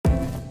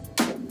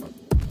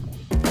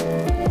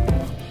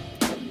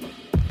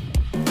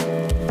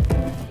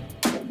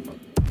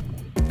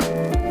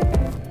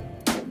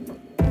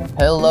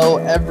Hello,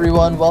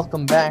 everyone.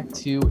 Welcome back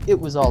to It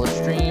Was All a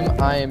Stream.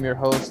 I am your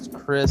host,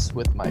 Chris,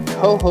 with my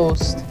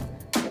co-host,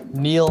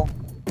 Neil.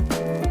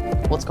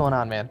 What's going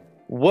on, man?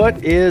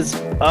 What is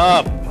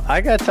up?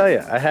 I gotta tell you,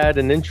 I had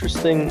an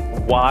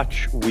interesting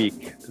watch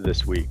week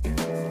this week.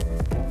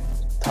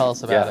 Tell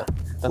us about it.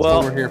 That's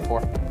what we're here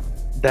for.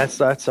 That's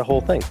the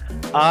whole thing.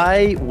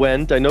 I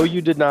know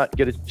you did not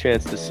get a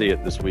chance to see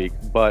it this week,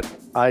 but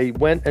I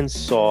went and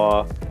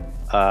saw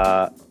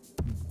the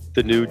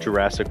new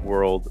Jurassic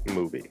World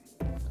movie.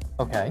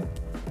 Okay.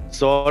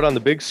 Saw it on the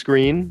big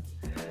screen.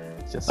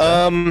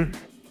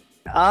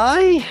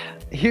 I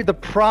hear the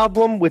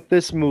problem with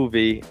this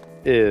movie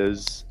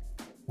is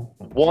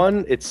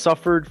one, it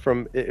suffered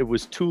from it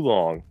was too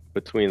long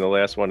between the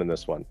last one and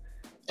this one.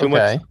 Too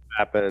much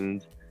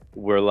happened.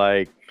 We're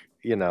like,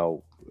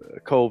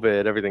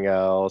 COVID, everything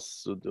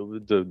else.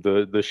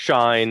 The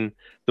shine,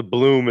 the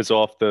bloom is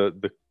off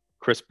the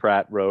Chris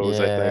Pratt rose.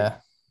 I think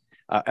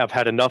I've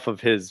had enough of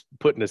his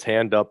putting his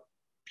hand up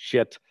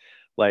shit.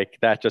 Like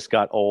that just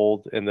got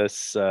old in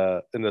this one.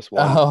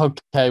 Oh,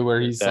 okay,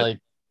 where he's like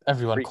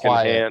everyone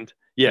quiet. Hand.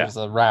 Yeah, there's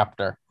a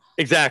raptor.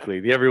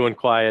 Exactly, the everyone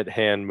quiet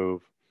hand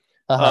move.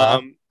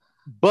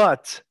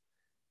 But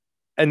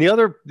the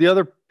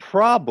other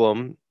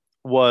problem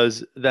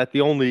was that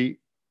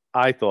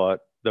I thought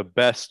the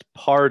best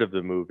part of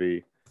the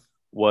movie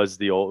was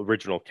the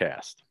original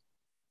cast.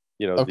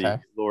 The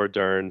Laura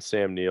Dern,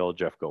 Sam Neill,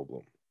 Jeff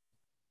Goldblum.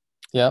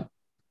 Yep.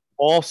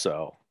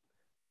 Also,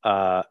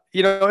 and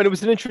it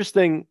was an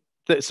interesting.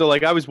 So,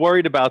 I was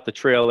worried about the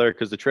trailer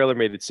because the trailer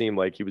made it seem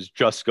like he was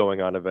just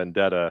going on a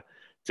vendetta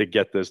to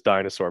get this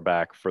dinosaur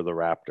back for the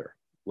raptor.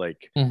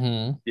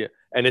 Yeah,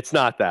 and it's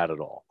not that at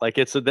all.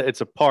 It's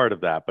a part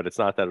of that, but it's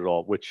not that at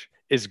all, which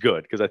is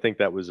good because I think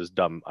that was his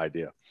dumb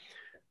idea.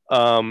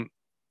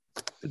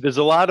 There's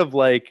a lot of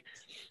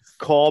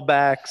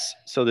callbacks.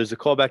 So there's a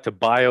callback to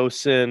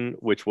Biosyn,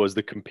 which was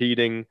the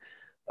competing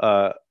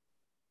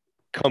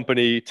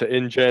company to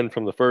InGen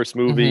from the first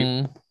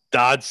movie.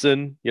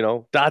 Dodson,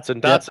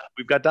 Dodson. Yep.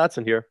 We've got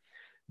Dodson here.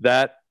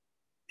 That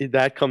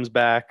comes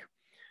back.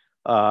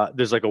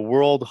 There's a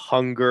world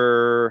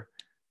hunger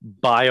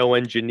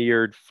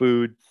bioengineered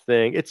food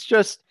thing. It's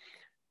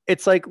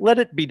let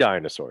it be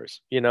dinosaurs.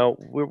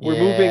 We're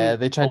moving.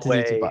 They tried to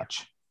do too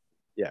much.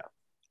 Yeah.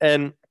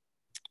 And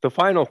the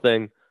final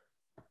thing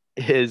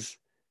is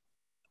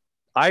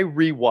I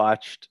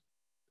rewatched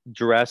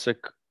Jurassic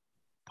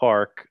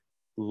Park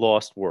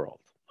Lost World.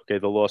 Okay,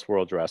 the Lost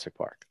World Jurassic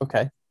Park.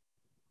 Okay.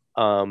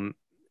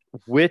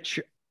 Which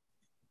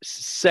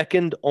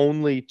second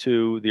only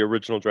to the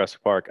original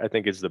Jurassic Park, I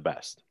think is the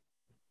best.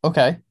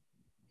 Okay.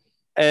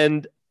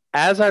 And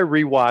as I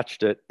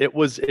rewatched it,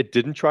 it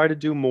didn't try to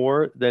do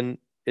more than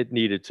it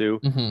needed to.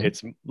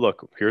 It's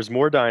here's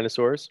more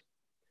dinosaurs.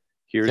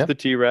 Here's the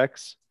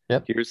T-Rex.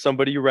 Yep. Here's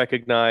somebody you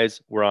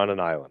recognize. We're on an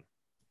island.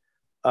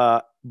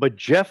 But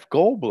Jeff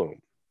Goldblum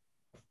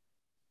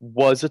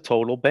was a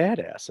total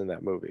badass in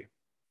that movie.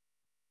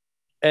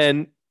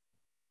 And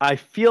I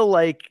feel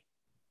like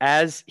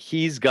as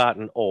he's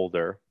gotten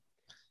older,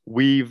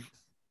 we've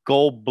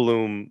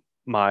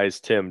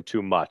Goldblumized him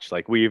too much.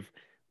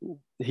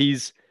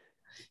 He's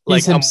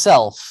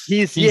himself.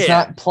 He's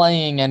not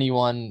playing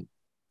anyone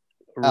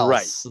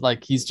else.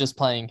 Right. He's just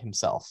playing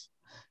himself.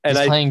 And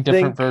he's playing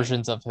different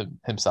versions of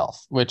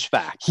himself, which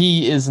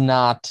he is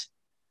not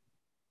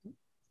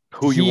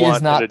who you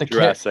want in a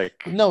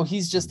Jurassic. No,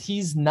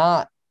 he's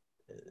not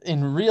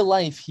in real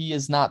life. He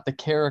is not the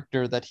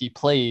character that he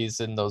plays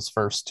in those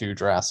first two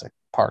Jurassic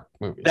Park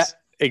movies.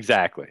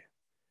 Exactly.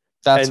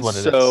 That's what it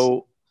is.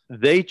 So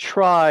they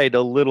tried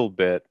a little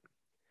bit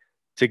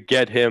to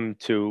get him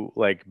to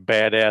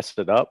badass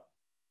it up.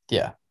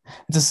 Yeah.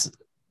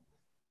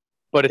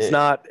 But it's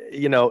not,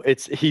 he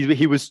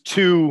was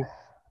too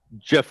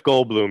Jeff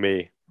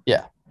Goldblum-y.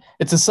 Yeah.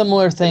 It's a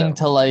similar thing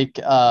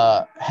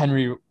to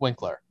Henry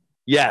Winkler.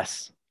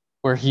 Yes.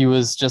 Where he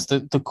was just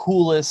the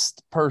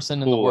coolest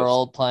person in the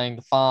world playing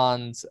the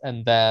Fonz.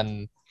 And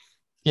then,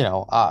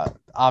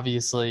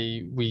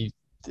 obviously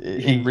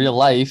in real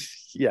life,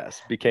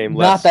 became not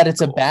less that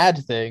it's cool. a bad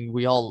thing.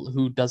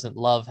 Who doesn't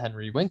love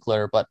Henry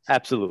Winkler, but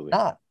absolutely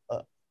not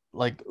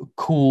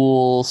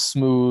cool,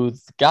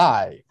 smooth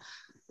guy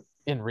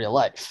in real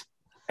life.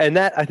 And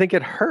that, I think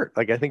it hurt.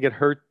 I think it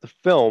hurt the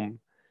film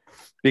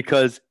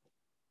because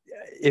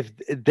if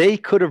they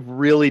could have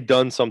really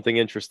done something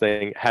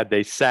interesting had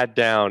they sat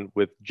down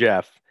with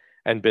Jeff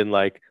and been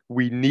like,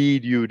 we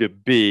need you to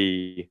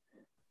be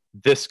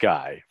this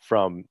guy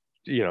from,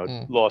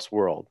 Lost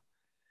World.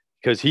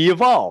 Because he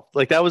evolved.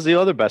 That was the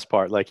other best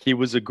part. He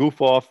was a goof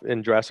off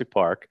in Jurassic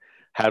Park,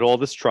 had all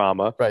this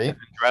trauma. Right. In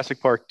Jurassic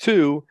Park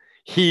 2,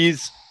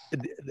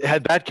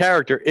 had that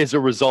character is a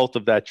result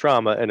of that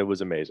trauma, and it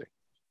was amazing.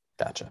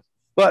 Gotcha.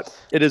 But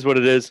it is what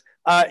it is.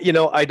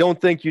 I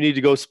don't think you need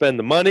to go spend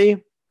the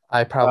money.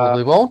 I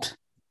probably won't.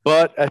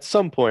 But at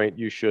some point,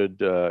 you should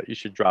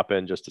drop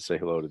in just to say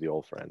hello to the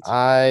old friends.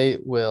 I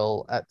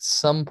will at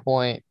some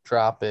point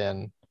drop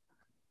in,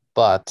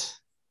 but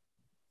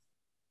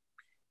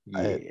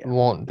it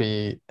won't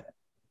be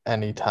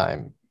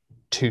anytime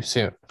too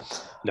soon.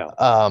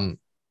 No.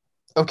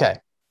 Okay.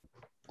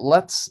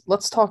 Let's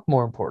talk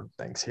more important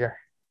things here.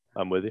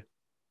 I'm with you.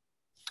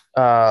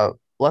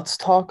 Let's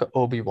talk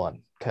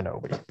Obi-Wan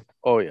Kenobi.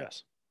 Oh,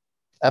 yes.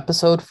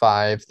 Episode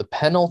 5, the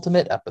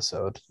penultimate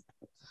episode.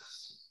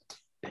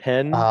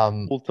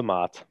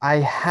 Penultimate. I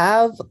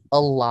have a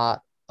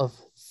lot of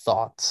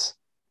thoughts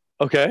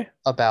Okay.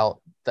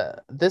 about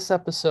this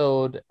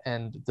episode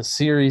and the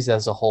series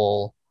as a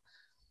whole.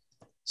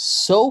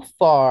 So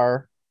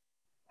far,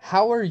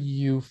 how are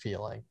you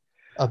feeling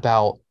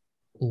about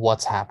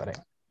what's happening?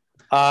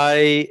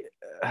 I'm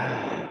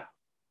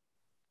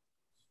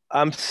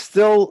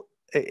still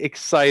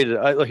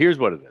excited. Here's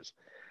what it is.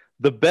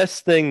 The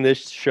best thing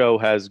this show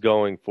has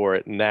going for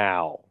it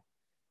now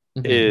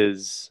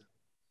is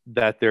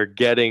that they're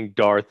getting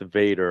Darth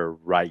Vader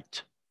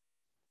right.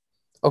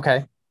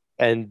 Okay.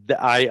 And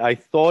I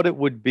thought it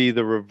would be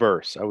the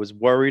reverse. I was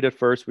worried at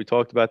first. We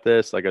talked about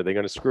this. Like, are they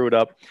going to screw it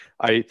up?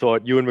 I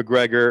thought Ewan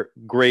McGregor,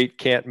 great,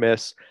 can't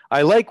miss.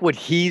 I like what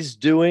he's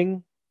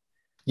doing.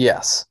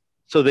 Yes.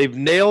 So they've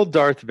nailed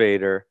Darth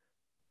Vader.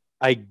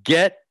 I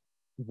get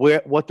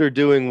what they're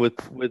doing with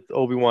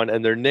Obi-Wan,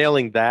 and they're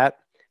nailing that.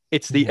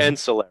 It's the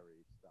ancillary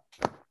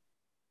stuff.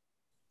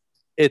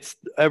 It's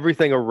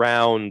everything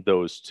around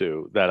those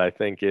two that I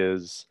think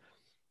is,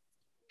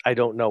 I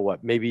don't know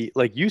what, maybe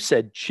like you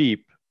said,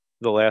 cheap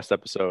the last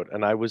episode,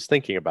 and I was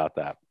thinking about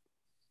that.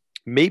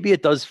 Maybe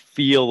it does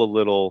feel a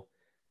little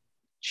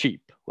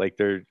cheap, like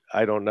they're,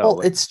 I don't know. Well,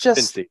 like it's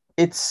just fancy.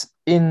 it's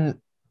in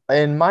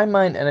my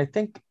mind, and I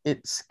think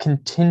it's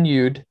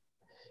continued.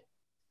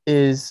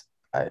 Is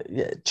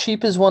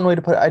cheap is one way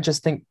to put it. I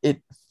just think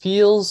it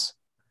feels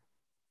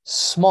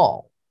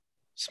small.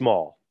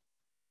 Small.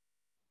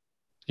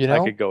 You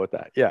know, I could go with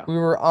that. Yeah.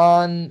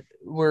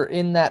 we're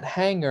in that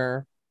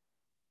hangar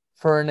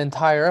for an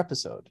entire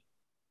episode.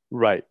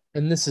 Right.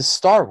 And this is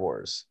Star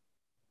Wars.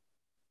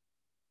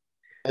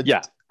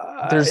 Yeah.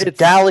 There's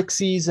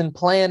galaxies and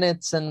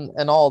planets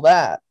and all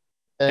that.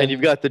 And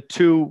you've got the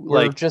two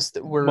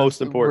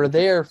most important. We're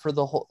there for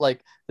the whole,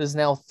 like, there's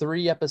now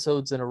 3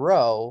 episodes in a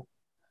row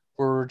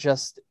where we're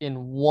just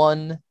in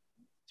one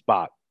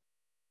spot.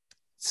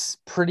 It's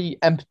pretty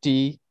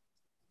empty.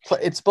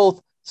 It's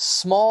both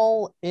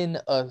small in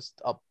a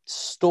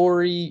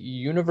story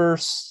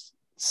universe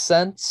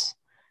sense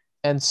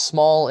and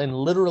small in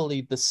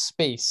literally the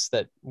space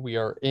that we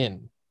are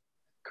in.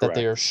 Correct. That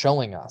they are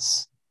showing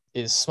us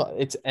it's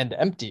and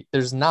empty.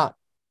 There's not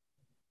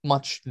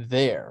much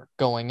there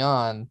going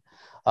on.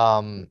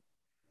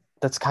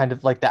 That's kind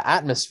of like the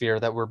atmosphere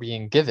that we're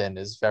being given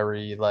is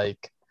very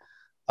like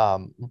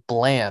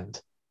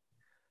bland.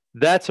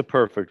 That's a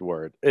perfect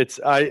word.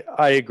 I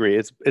agree.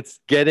 It's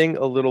getting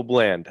a little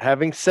bland.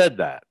 Having said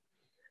that,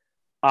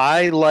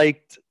 I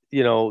liked,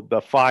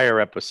 the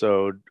fire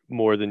episode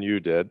more than you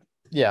did.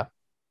 Yeah.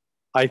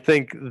 I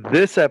think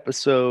this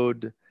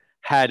episode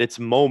had its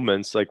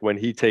moments, like when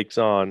he takes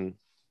on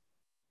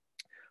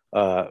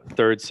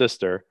Third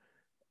Sister,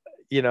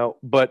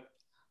 but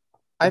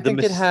I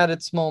think it had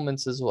its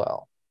moments as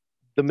well.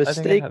 The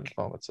mistake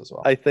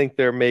I think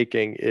they're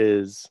making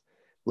is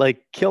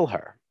like kill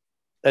her.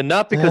 And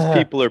not because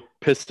people are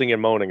pissing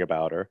and moaning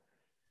about her,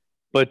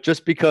 but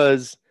just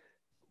because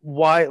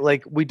why,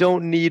 like, we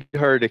don't need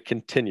her to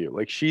continue.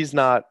 Like, she's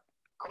not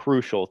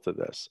crucial to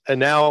this. And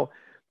now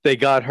they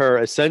got her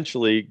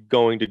essentially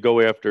going to go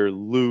after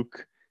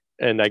Luke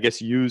and I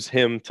guess use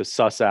him to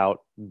suss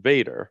out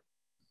Vader.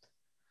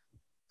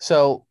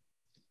 So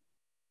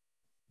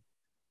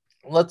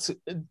let's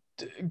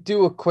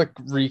do a quick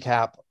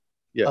recap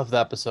of the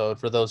episode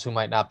for those who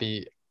might not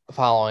be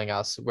following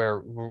us,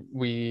 where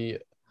we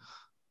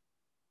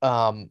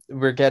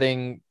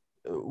begin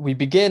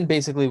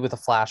basically with a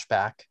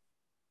flashback.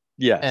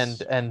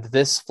 Yes. And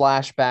this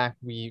flashback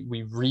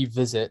we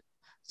revisit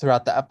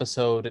throughout the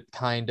episode. It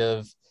kind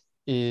of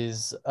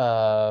is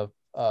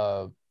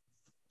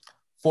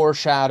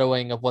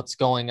foreshadowing of what's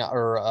going on,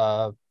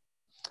 or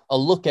a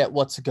look at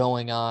what's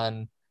going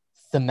on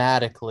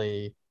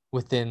thematically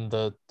within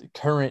the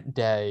current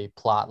day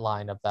plot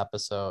line of the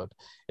episode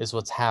is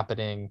what's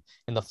happening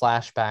in the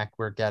flashback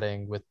we're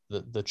getting with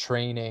the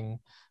training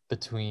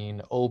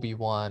between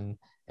Obi-Wan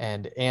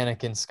and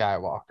Anakin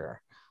Skywalker,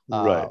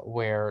 right,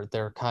 where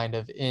they're kind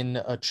of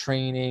in a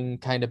training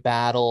kind of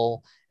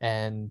battle,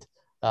 and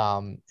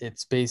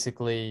it's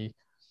basically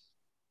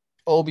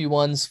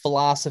Obi-Wan's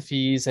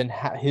philosophies and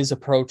his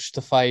approach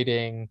to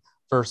fighting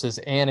versus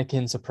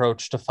Anakin's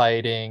approach to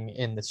fighting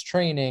in this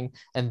training,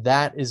 and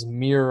that is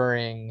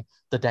mirroring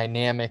the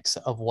dynamics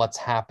of what's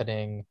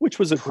happening, which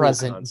was a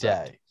present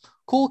day.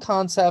 Cool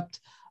concept.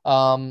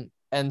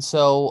 And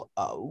so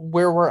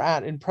where we're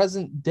at in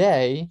present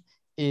day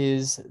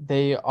is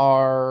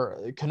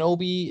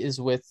Kenobi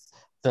is with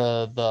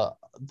the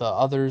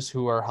others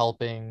who are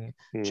helping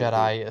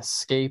Jedi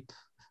escape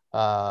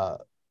the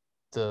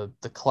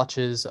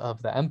clutches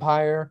of the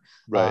Empire.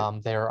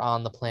 Right. They're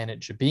on the planet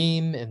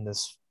Jabeam in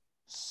this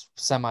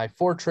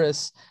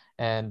semi-fortress,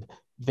 and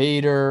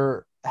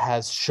Vader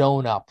has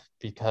shown up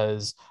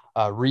because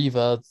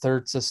Reva,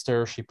 third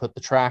sister, she put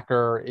the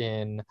tracker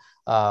in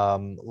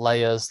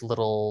Leia's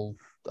little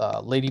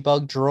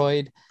ladybug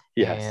droid,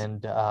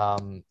 and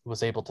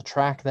was able to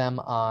track them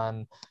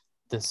on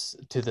this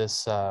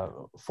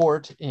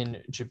fort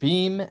in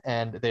Jabeam,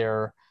 and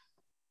they're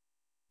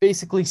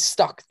basically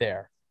stuck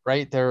there,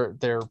 right?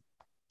 They're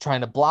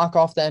trying to block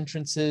off the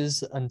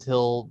entrances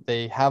until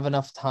they have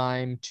enough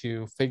time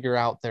to figure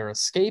out their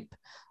escape.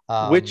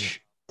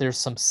 Which there's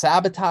some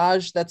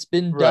sabotage that's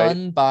been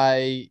done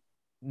by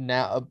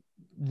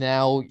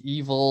now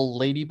evil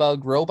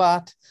ladybug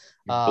robot.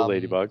 The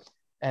ladybug.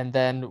 And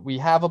then we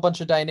have a bunch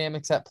of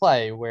dynamics at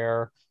play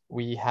where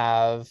we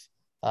have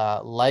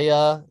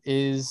Leia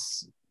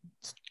is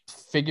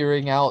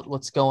figuring out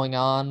what's going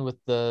on with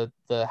the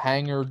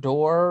hangar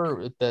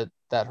door that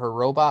her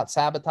robot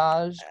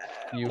sabotaged.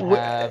 You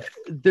have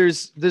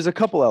there's a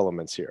couple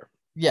elements here.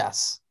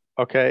 Yes.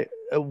 Okay.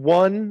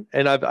 One,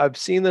 and I've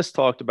seen this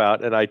talked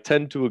about, and I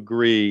tend to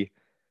agree.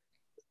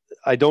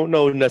 I don't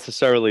know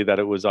necessarily that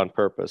it was on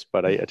purpose,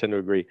 but I tend to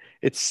agree.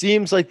 It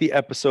seems like the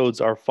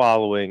episodes are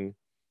following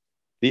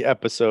the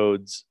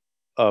episodes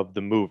of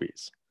the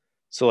movies.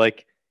 So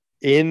like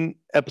in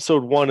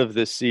episode 1 of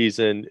this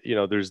season,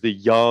 there's the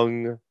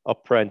young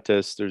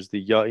apprentice. There's the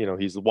young,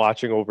 he's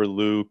watching over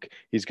Luke.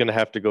 He's going to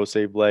have to go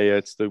save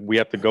Leia. We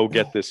have to go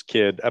get this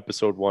kid.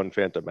 Episode 1,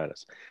 Phantom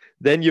Menace.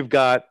 Then you've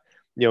got,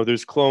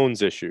 there's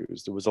clones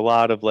issues. There was a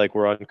lot of like,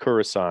 we're on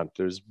Coruscant.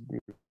 There's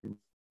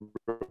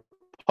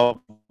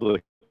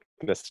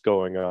republicness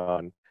going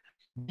on.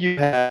 You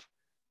have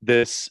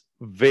this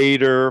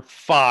Vader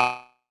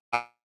fire,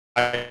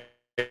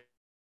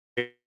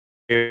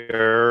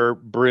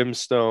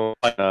 brimstone,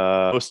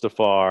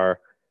 Mustafar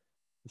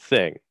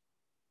thing.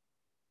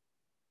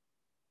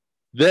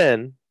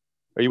 Then,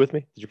 are you with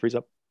me? Did you freeze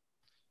up?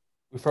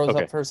 We froze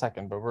up for a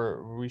second, but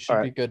we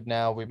should be good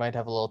now. We might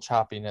have a little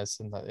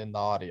choppiness in the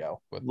audio.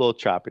 A little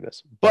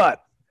choppiness,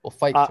 but we'll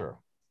fight through.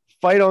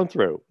 Fight on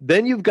through.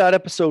 Then you've got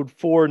episode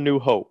 4, New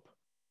Hope.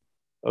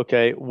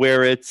 Okay,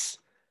 where it's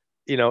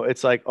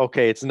it's like,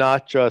 okay, it's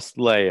not just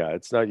Leia.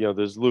 It's not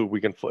there's Luke. We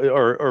can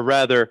or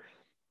rather,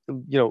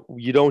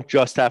 you don't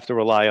just have to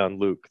rely on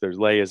Luke. There's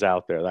Leia's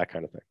out there, that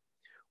kind of thing,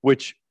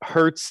 which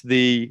hurts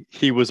the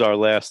 "he was our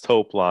last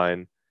hope"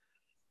 line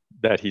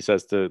that he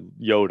says to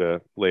Yoda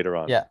later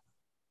on. Yeah.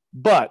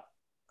 But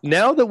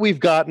now that we've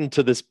gotten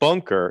to this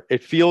bunker,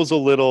 it feels a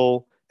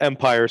little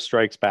Empire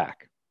Strikes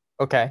Back.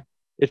 Okay.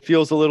 It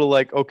feels a little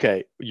like,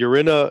 okay, you're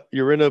in a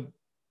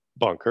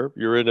bunker,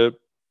 you're in a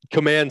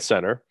command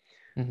center.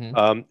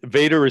 Mm-hmm.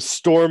 Vader is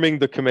storming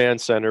the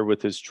command center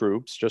with his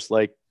troops, just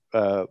like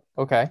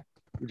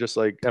just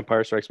like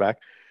Empire Strikes Back.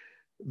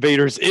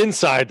 Vader's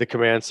inside the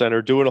command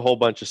center doing a whole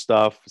bunch of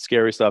stuff,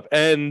 scary stuff,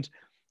 and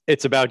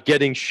it's about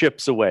getting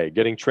ships away,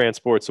 getting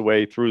transports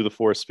away through the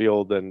force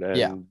field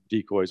and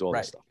decoys, all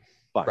that stuff.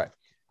 Fine. Right.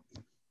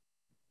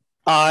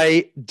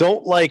 I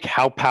don't like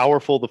how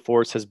powerful the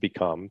force has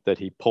become that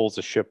he pulls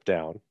a ship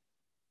down.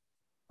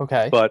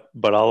 Okay. But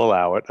I'll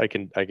allow it. I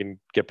can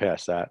get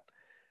past that.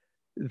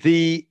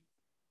 The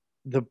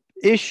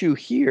issue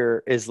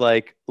here is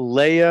like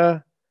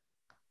Leia,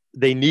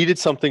 they needed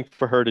something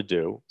for her to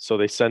do, so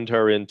they send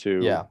her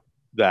into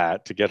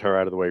that to get her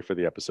out of the way for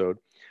the episode.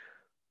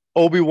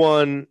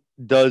 Obi-Wan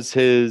does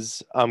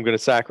his "I'm going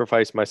to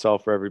sacrifice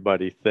myself for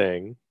everybody"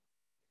 thing.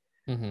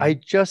 Mm-hmm.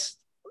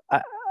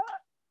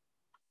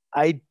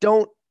 I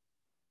don't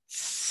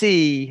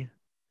see.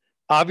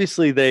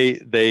 Obviously,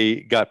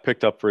 they got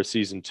picked up for a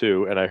season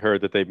 2, and I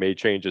heard that they made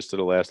changes to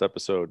the last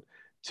episode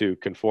to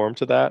conform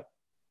to that.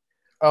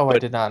 Oh, but I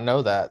did not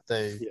know that.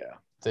 They've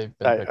been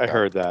I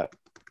heard that.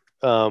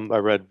 I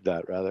read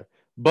that rather.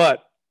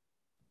 But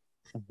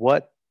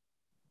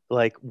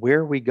where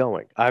are we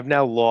going? I've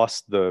now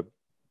lost the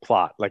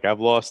plot. Like I've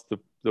lost the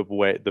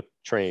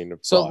train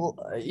of thought.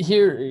 So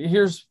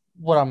here's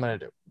what I'm gonna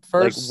do.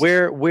 First,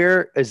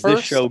 where is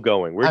this show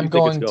going? Where do you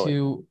think it's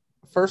going?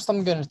 First,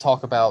 I'm going to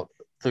talk about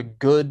the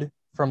good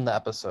from the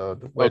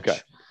episode, which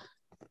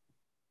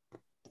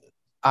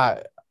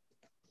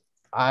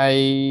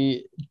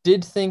I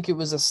did think it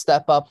was a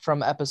step up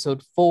from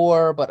episode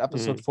 4, but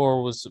episode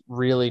 4 was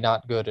really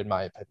not good in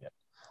my opinion.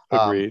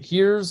 Agreed.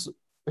 Here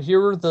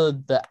are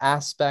the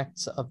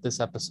aspects of this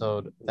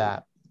episode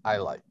that I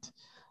liked.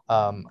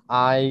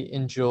 I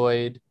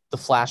enjoyed the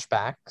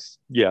flashbacks.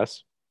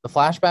 Yes. The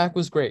flashback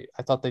was great.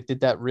 I thought they did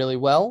that really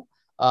well.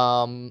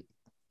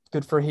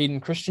 Good for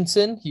Hayden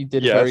Christensen. He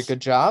did a very good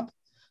job.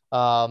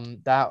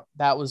 That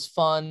was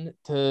fun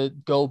to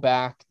go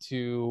back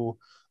to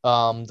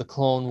the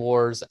Clone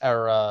Wars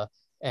era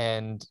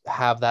and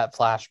have that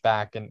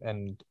flashback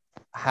and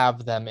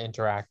have them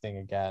interacting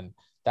again.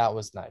 That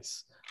was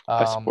nice.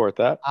 I support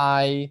that.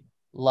 I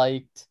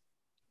liked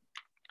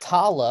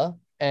Tala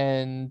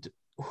and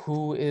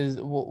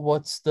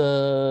what's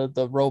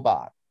the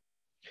robot?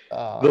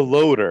 The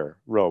loader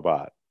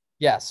robot.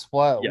 Yes.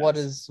 What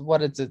is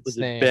its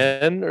name?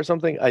 Ben or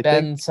something?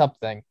 Ben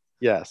something.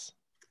 Yes.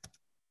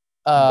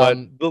 But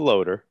the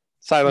loader.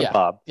 Silent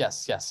Bob.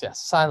 Yes.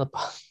 Silent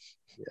Bob.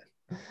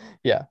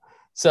 Yeah.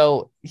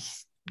 So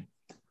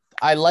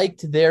I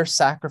liked their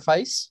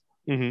sacrifice.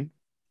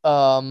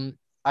 Mm-hmm.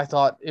 I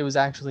thought it was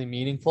actually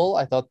meaningful.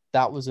 I thought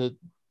that was a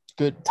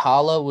good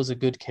Tala was a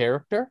good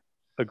character.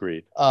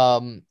 Agreed.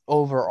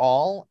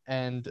 Overall,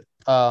 and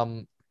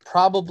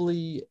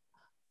probably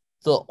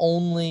the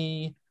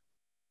only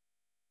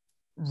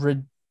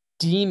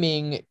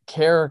redeeming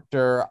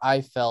character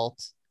I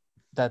felt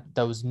that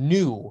was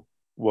new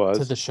to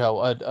the Was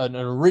show. An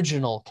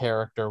original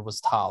character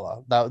was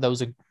Tala. That was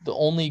the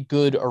only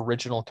good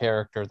original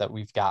character that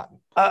we've gotten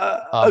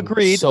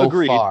agreed. so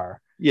Agreed.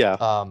 far.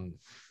 Yeah,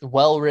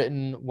 Well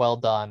written, well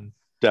done.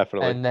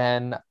 definitely. And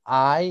then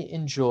I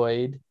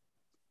enjoyed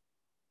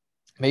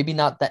maybe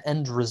not the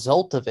end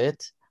result of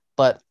it,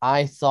 but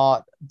I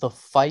thought the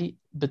fight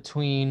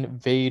between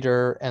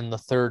Vader and the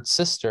third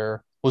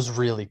sister was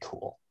really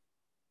cool.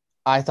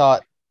 I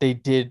thought they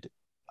did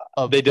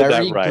a They did that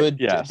very right. good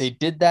Yes. they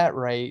did that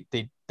right.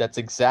 That's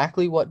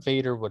exactly what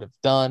Vader would have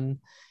done.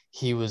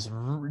 He was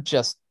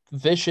just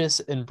vicious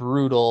and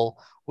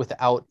brutal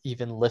without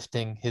even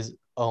lifting his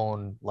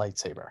own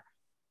lightsaber,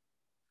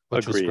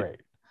 which was Agreed.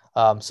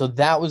 great. So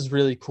that was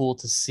really cool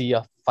to see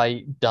a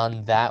fight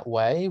done that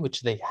way,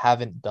 which they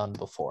haven't done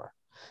before.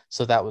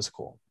 So that was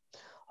cool.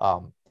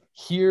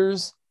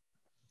 Here's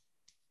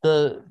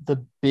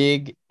the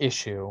big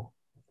issue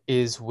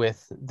is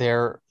with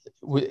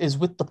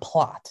the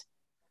plot.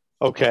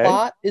 Okay. The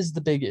plot is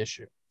the big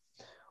issue.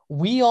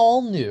 We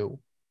all knew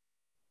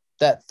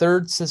that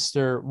third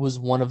sister was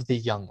one of the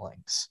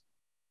younglings.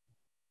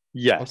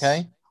 Yes.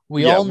 Okay.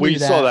 We all knew we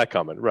saw that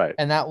coming, right?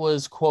 And that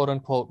was quote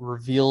unquote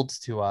revealed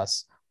to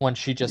us when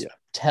she just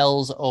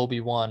tells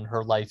Obi-Wan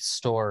her life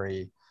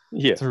story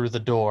through the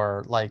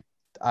door. Like,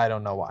 I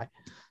don't know why.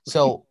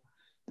 So,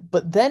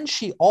 but then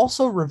she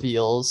also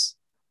reveals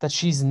that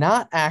she's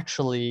not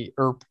actually,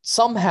 or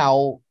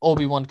somehow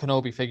Obi-Wan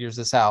Kenobi figures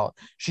this out.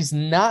 She's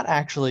not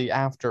actually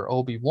after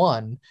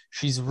Obi-Wan.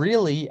 She's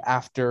really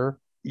after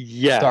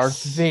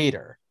Darth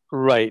Vader.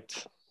 Right.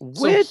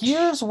 So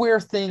here's where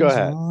things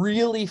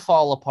really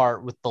fall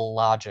apart with the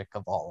logic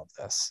of all of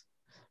this,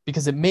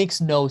 because it makes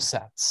no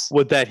sense.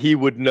 What, that he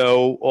would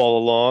know all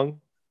along?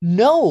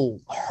 No,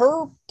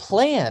 her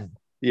plan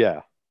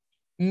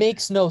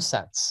makes no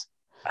sense.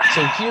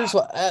 So here's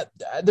what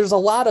there's a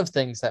lot of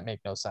things that make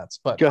no sense,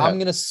 but I'm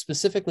going to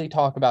specifically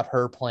talk about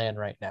her plan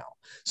right now.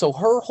 So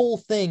her whole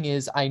thing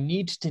is I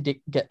need to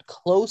get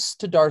close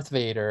to Darth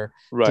Vader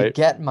to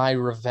get my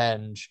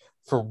revenge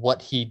for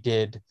what he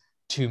did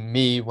to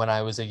me when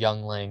I was a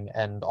youngling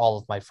and all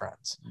of my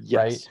friends,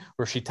 right?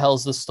 Where she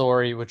tells the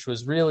story, which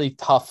was really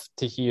tough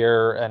to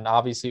hear. And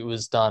obviously it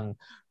was done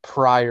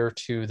prior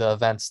to the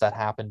events that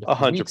happened a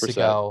few weeks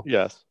ago.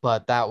 Yes.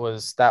 But that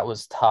was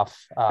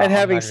tough. And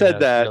having said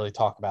that, really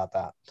talk about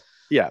that.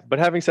 Yeah. But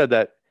having said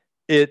that,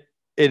 it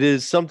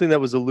is something that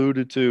was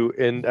alluded to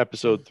in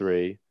episode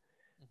 3.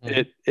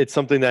 Mm-hmm. It's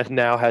something that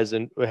now has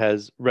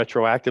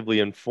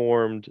retroactively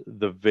informed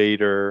the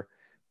Vader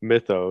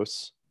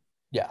mythos.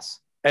 Yes.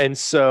 And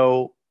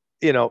so,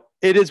 it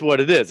is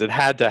what it is. It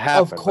had to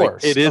happen. Of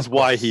course. It is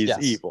why he's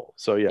evil.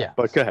 So, yeah.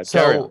 But go ahead.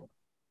 So, carry on.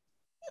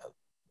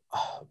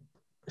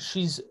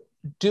 She's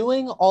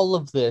doing all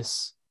of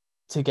this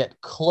to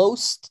get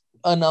close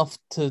enough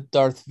to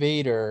Darth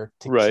Vader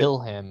to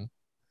kill him.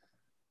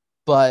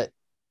 But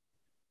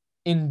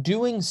in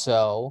doing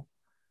so,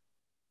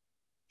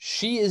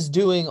 she is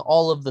doing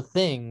all of the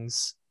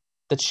things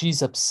that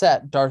she's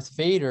upset Darth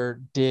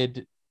Vader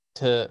did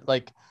to,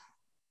 like,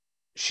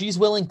 she's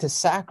willing to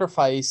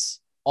sacrifice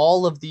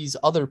all of these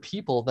other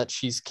people that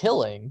she's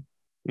killing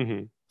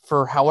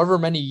for however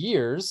many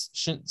years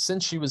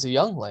since she was a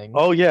youngling.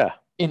 Oh, yeah.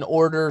 In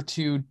order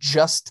to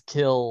just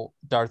kill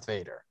Darth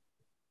Vader.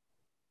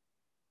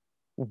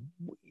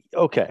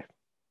 Okay.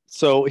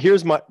 So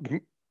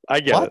I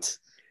get it.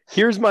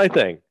 Here's my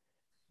thing.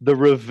 The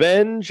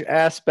revenge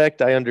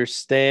aspect, I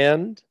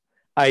understand.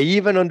 I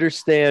even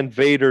understand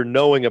Vader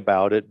knowing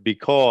about it,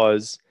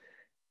 because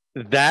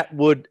that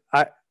would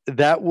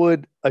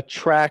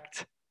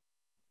attract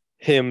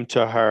him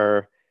to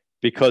her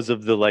because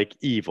of the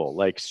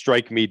evil,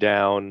 strike me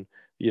down.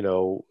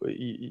 You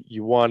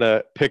want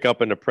to pick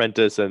up an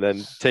apprentice and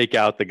then take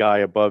out the guy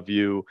above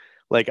you.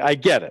 I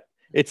get it.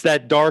 It's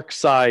that dark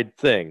side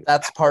thing.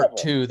 That's part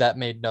 2 that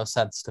made no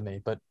sense to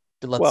me, but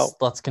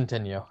let's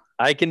continue.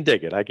 I can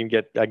dig it. I can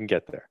get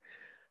there.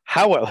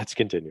 Let's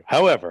continue.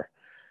 However,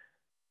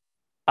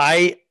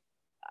 it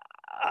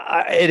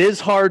is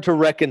hard to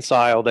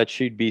reconcile that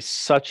she'd be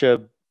such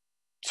a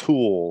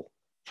tool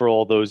for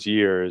all those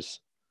years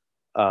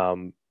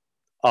on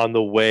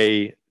the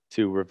way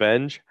to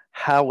revenge.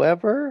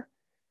 However,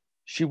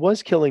 she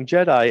was killing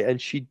Jedi,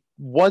 and she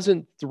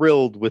wasn't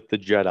thrilled with the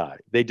Jedi.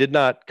 They did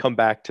not come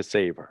back to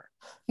save her.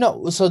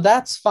 No, so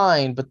that's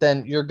fine, but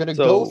then you're going to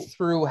go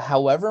through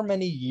however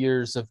many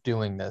years of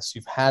doing this.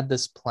 You've had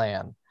this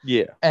plan.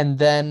 Yeah. And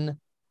then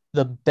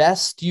the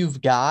best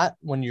you've got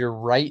when you're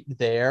right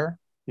there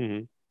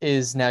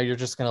is now you're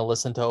just going to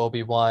listen to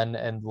Obi-Wan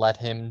and let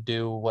him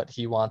do what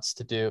he wants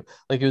to do.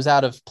 It was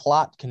out of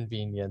plot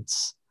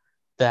convenience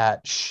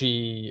that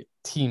she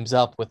teams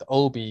up with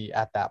Obi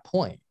at that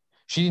point.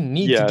 She didn't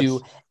need to Yes.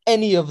 do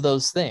any of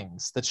those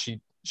things that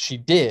she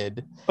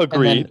did.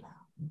 Agreed. And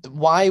then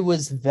why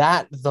was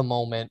that the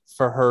moment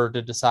for her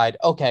to decide,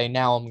 okay,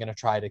 now I'm going to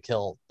try to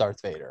kill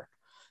Darth Vader?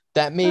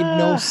 That made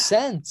no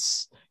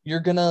sense. You're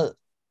going to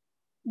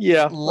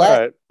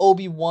let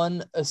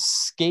Obi-Wan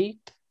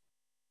escape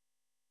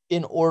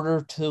in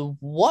order to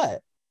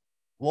what?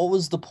 What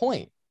was the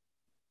point?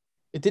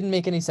 It didn't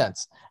make any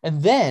sense.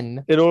 And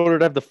then in order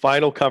to have the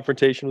final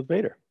confrontation with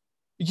Vader.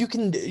 You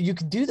can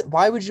do that.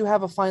 Why would you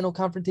have a final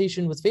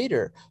confrontation with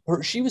Vader?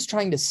 She was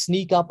trying to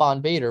sneak up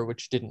on Vader,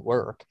 which didn't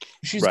work.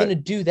 If she's going to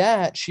do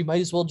that, she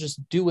might as well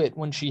just do it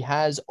when she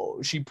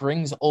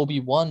brings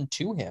Obi-Wan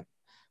to him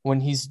when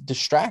he's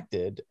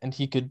distracted, and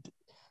she could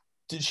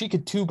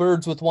two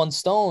birds with one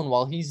stone.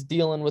 While he's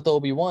dealing with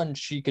Obi-Wan,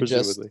 she could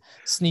just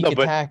sneak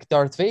attack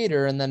Darth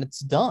Vader, and then it's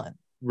done.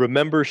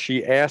 Remember,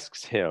 she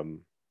asks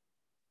him,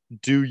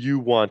 do you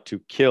want to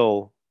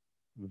kill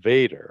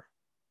Vader?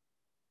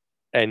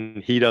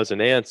 And he doesn't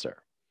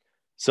answer.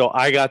 So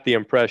I got the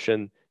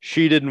impression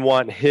she didn't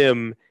want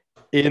him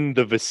in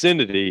the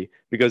vicinity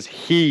because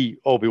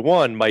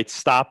Obi-Wan, might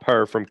stop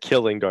her from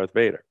killing Darth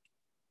Vader.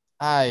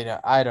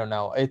 I don't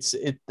know. It's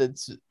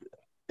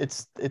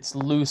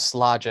loose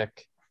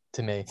logic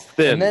to me.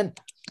 Thin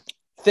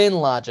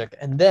logic.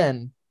 And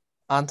then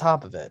on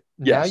top of it,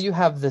 now you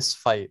have this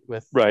fight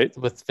with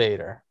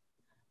Vader.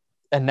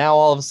 And now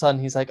all of a sudden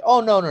he's like,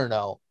 oh,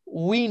 no.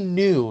 We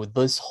knew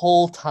this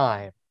whole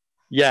time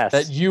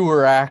that you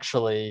were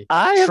actually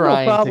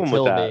trying to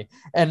kill me.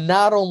 And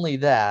not only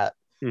that,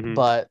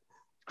 but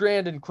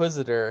Grand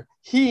Inquisitor,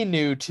 he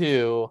knew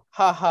too.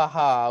 Ha ha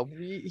ha.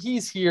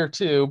 He's here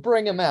too.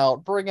 Bring him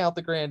out. Bring out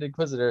the Grand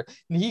Inquisitor.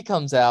 And he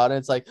comes out and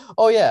it's like,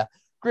 oh yeah,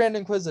 Grand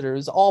Inquisitor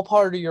is all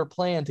part of your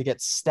plan to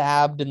get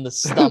stabbed in the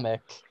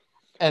stomach.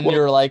 And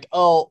you're like,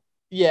 oh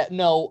yeah,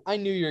 no, I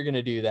knew you were going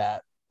to do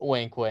that.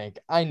 Wink, wink.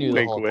 I knew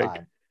the whole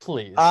time.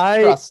 Please,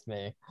 trust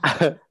me.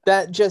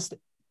 That just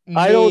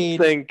I don't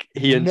think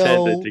he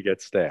intended to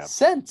get stabbed.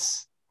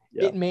 Sense.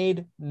 Yeah. It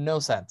made no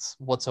sense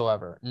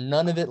whatsoever.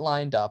 None of it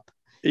lined up.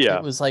 Yeah.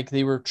 It was like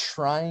they were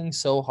trying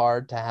so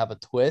hard to have a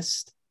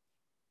twist,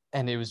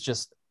 and it was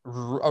just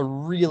a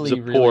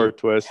really poor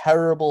twist.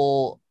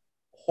 Terrible,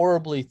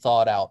 horribly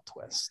thought out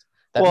twist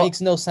that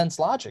makes no sense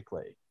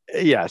logically.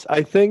 Yes,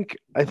 I think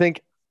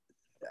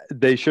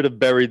they should have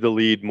buried the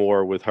lead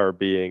more with her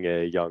being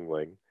a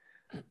youngling,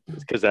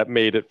 because that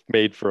made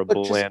for a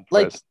bland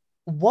twist.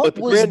 What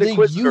was the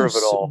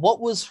use?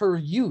 What was her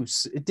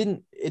use?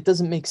 It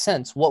doesn't make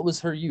sense. What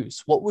was her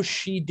use? What was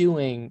she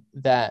doing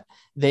that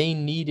they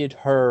needed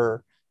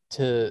her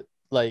to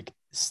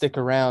stick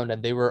around,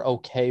 and they were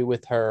okay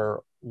with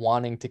her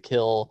wanting to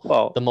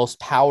kill the most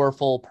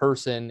powerful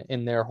person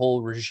in their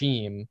whole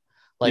regime?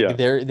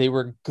 They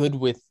were good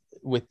with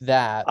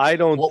that.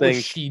 What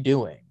was she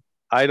doing?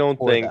 I don't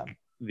think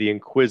the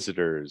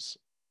Inquisitors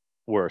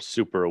were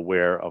super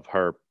aware of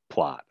her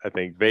plot. I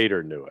think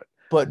Vader knew it.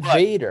 But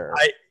Vader,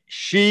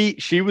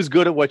 she was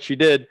good at what she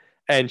did,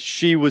 and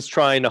she was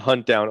trying to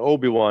hunt down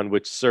Obi-Wan,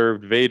 which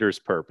served Vader's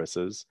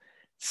purposes.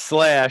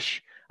 I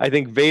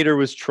think Vader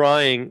was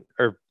trying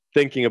or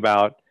thinking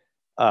about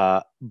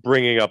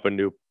bringing up a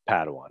new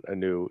Padawan, a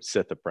new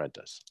Sith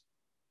apprentice.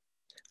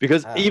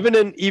 Because even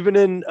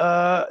in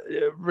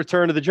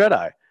Return of the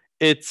Jedi,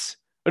 it's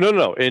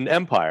in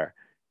Empire,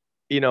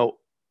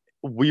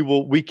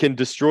 we can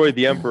destroy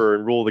the Emperor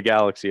and rule the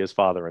galaxy as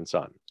father and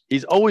son.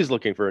 He's always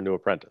looking for a new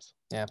apprentice.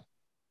 Yeah.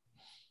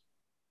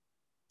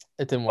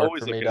 It didn't work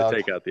always for me, looking to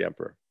take out the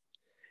Emperor.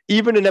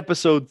 Even in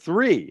episode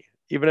 3,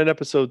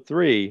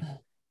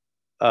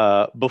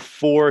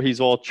 before he's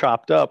all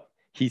chopped up,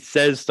 he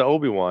says to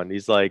Obi-Wan,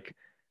 he's like,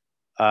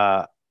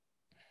 I'm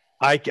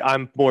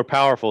more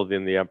powerful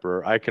than the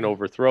Emperor. I can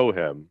overthrow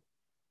him.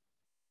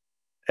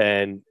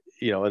 And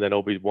and then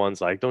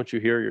Obi-Wan's like, don't you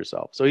hear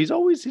yourself? So he's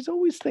always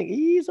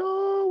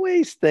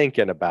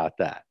thinking about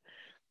that.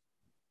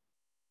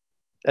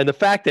 And the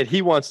fact that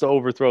he wants to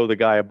overthrow the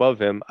guy above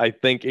him, I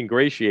think,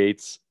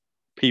 ingratiates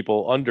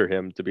people under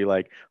him to be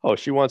like, oh,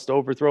 she wants to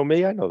overthrow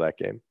me? I know that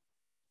game.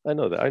 I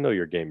know that. I know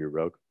your game, you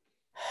rogue.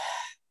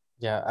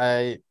 Yeah,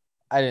 I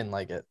didn't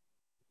like it.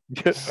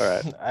 All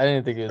right. I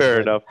didn't think it was fair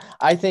good. enough.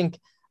 I think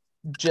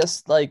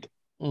just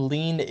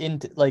lean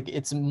into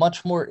it's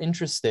much more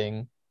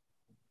interesting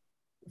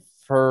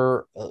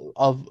for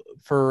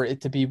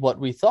it to be what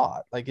we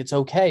thought. It's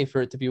okay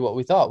for it to be what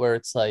we thought, where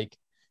it's like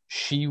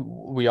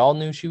we all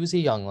knew she was a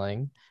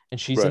youngling, and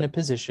she's in a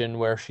position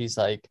where she's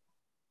like,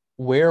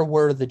 where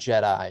were the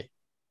Jedi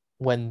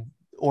when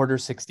Order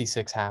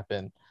 66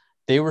 happened?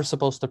 They were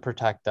supposed to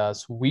protect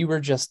us. We were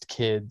just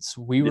kids.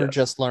 We were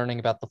just learning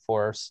about the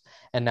Force,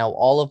 and now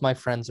all of my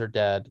friends are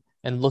dead,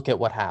 and look at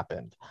what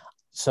happened.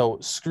 So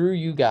screw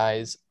you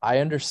guys. I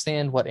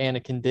understand what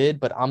Anakin did,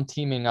 but I'm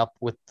teaming up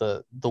with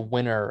the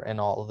winner in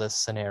all of this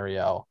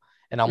scenario,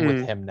 and I'm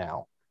with him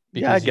now.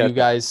 Because you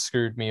guys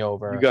screwed me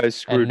over. You guys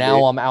screwed me. And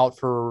now I'm out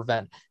for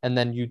revenge. And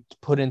then you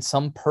put in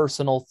some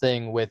personal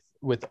thing with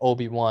with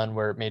Obi-Wan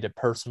where it made it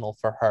personal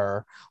for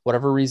her.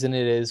 Whatever reason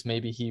it is,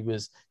 maybe he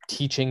was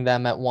teaching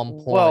them at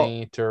one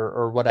point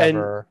or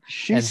whatever.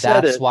 And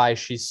that's why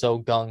she's so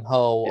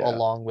gung-ho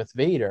along with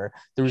Vader.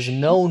 There was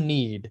no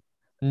need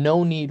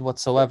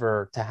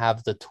whatsoever to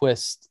have the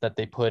twist that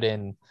they put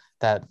in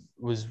that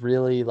was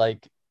really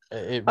like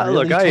it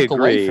really took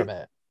away from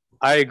it.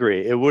 I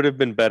agree. It would have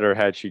been better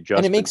had she just.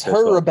 And it makes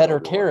her a better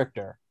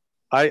character.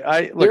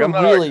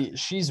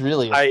 She's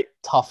really a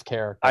tough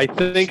character. I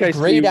think a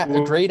great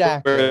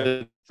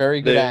actor,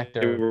 very good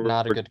actor,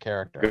 not a good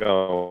character.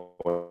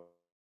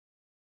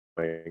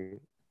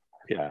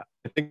 Yeah,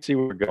 I think see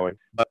where we're going,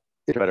 but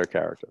it's a better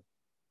character.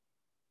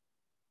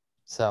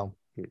 So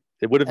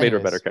it would have made her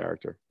a better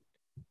character.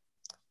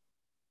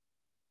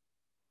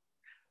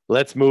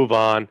 Let's move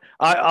on.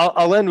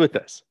 I'll end with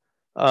this.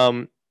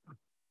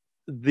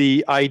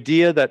 The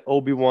idea that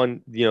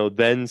Obi-Wan,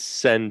 then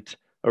sent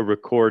a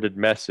recorded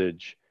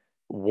message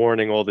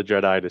warning all the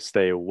Jedi to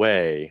stay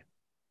away,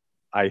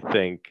 I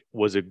think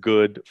was a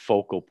good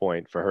focal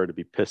point for her to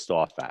be pissed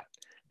off at.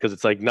 Because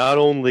it's like, not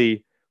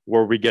only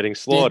were we getting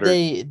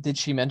slaughtered. Did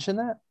she mention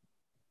that?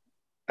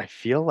 I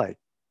feel like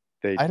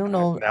I don't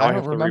know. I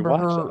don't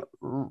remember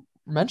her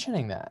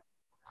mentioning that.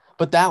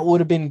 But that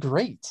would have been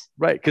great.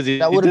 Right, because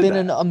that would have been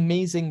an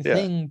amazing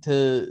thing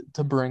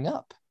to bring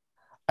up.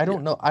 I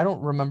don't know. I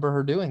don't remember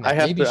her doing that.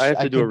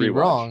 I could be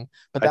wrong,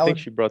 but I think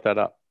she brought that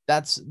up.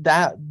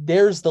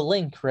 There's the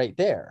link right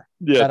there.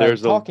 Yeah,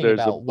 there's talking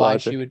about why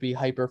she would be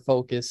hyper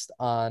focused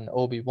on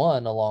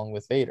Obi-Wan along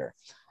with Vader.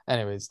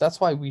 Anyways, that's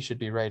why we should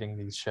be writing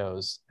these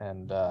shows.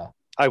 And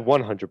I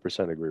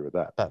 100% agree with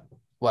that. But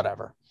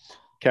whatever.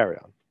 Carry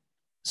on.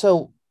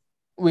 So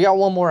we got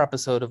one more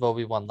episode of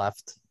Obi-Wan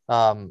left.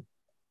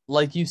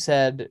 Like you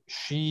said,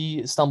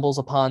 she stumbles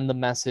upon the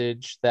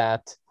message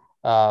that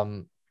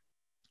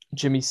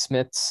Jimmy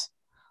Smits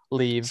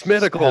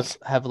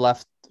have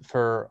left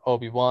for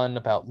Obi-Wan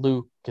about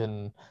Luke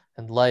and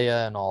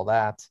Leia and all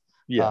that.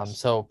 Yes.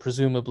 So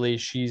presumably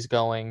she's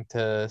going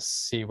to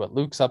see what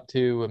Luke's up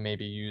to and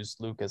maybe use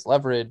Luke as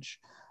leverage.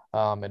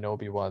 And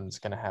Obi-Wan's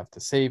going to have to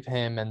save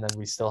him. And then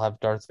we still have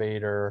Darth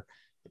Vader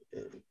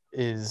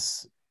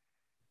is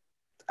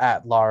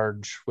at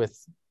large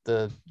with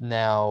the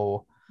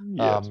now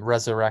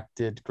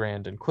resurrected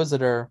Grand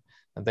Inquisitor.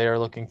 And they are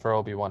looking for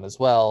Obi-Wan as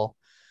well.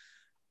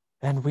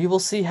 And we will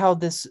see how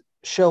this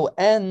show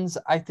ends.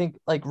 I think,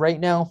 like, right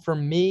now for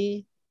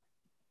me,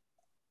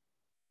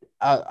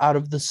 out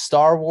of the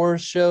Star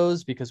Wars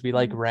shows, because we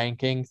like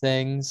ranking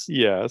things.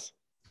 Yes.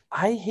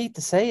 I hate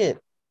to say it.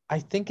 I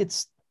think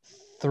it's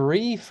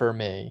 3 for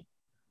me,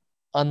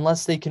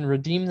 unless they can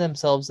redeem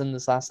themselves in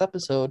this last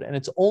episode. And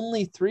it's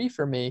only 3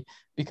 for me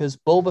because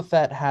Boba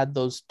Fett had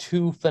those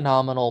 2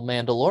 phenomenal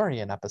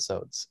Mandalorian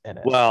episodes in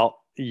it.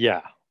 Well,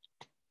 yeah.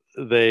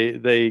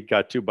 They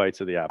got 2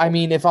 bites of the apple. I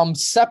mean, if I'm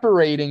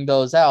separating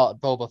those out,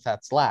 Boba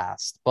Fett's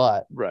last,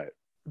 but right.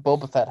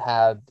 Boba Fett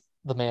had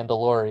the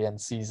Mandalorian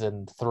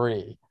season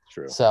 3.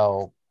 True.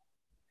 So,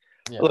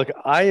 yeah. Look,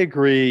 I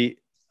agree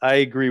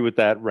with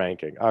that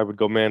ranking. I would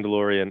go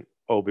Mandalorian,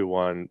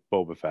 Obi-Wan,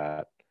 Boba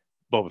Fett.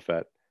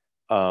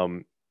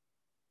 I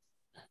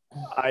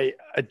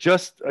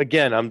just,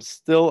 again, I'm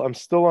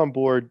still on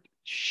board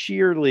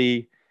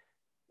sheerly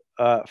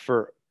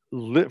for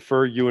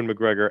Ewan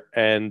McGregor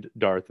and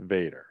Darth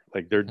Vader.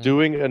 Like, they're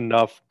doing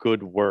enough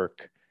good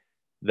work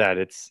that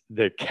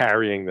they're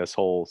carrying this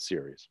whole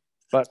series.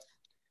 But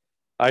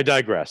I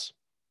digress.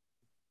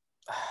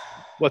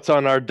 What's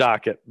on our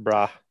docket,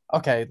 brah?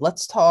 Okay,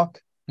 let's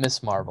talk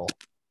Miss Marvel.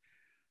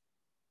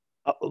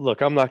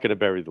 Look, I'm not going to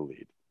bury the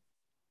lead.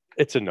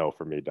 It's a no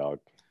for me, dog.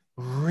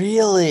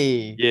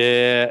 Really?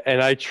 Yeah,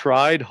 and I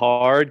tried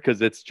hard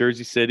because it's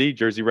Jersey City,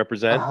 Jersey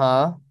represent.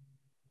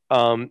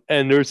 And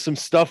there's some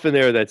stuff in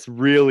there that's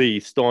really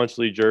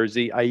staunchly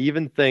Jersey. I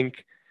even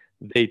think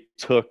they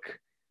took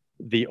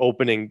the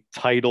opening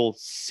title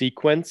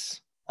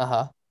sequence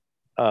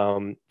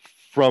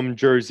from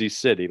Jersey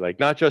City, like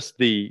not just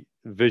the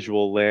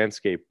visual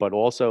landscape, but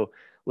also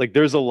like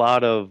there's a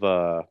lot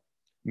of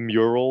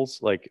murals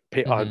like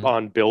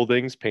on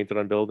buildings, painted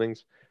on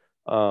buildings.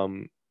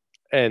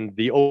 And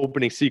the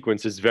opening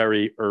sequence is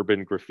very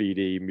urban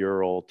graffiti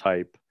mural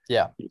type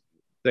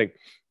thing.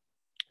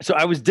 So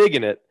I was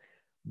digging it.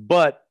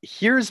 But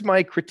here's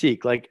my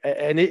critique. Like,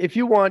 and if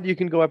you want, you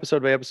can go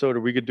episode by episode,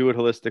 or we could do it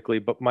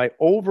holistically. But my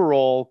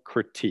overall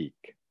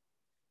critique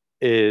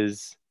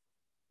is,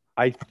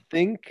 I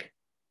think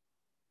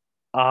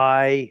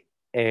I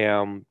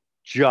am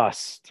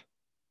just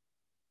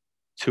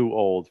too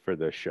old for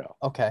this show.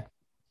 Okay.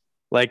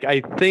 Like,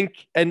 I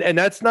think, and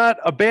that's not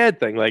a bad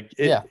thing. Like,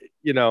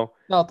 no,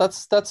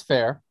 that's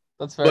fair.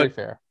 That's very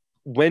fair.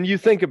 When you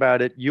think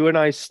about it, you and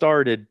I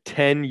started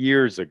 10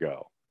 years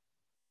ago.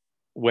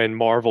 When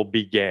Marvel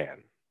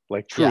began,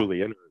 like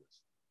truly, and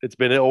it's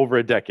been over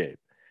a decade.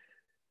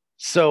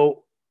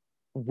 So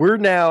we're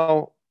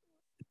now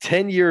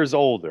 10 years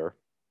older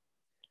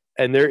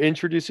and they're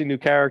introducing new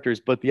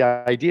characters. But the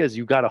idea is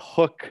you got to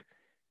hook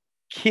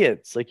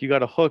kids, like you got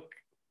to hook,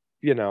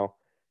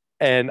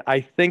 and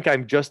I think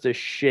I'm just a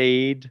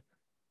shade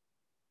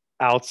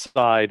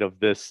outside of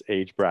this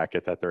age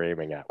bracket that they're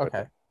aiming at with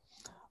Okay. it.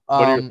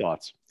 What are your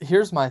thoughts?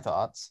 Here's my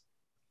thoughts.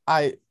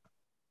 I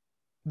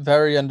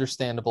Very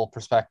understandable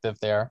perspective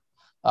there.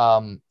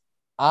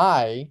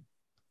 I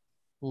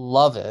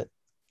love it,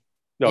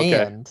 Okay.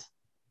 and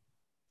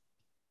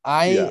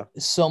I Yeah.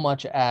 so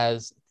much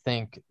as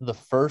think the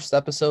first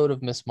episode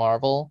of Miss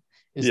Marvel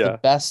is the Yeah.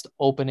 best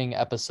opening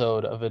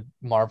episode of a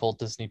Marvel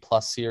Disney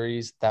Plus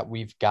series that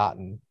we've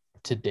gotten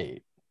to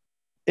date.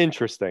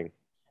 Interesting.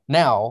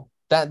 Now,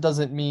 that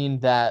doesn't mean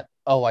that,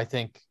 oh, I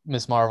think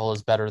Miss Marvel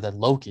is better than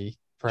Loki,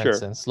 for Sure.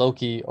 instance.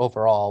 Loki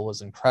overall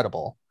was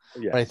incredible.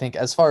 But I Yes. think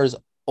as far as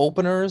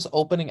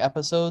opening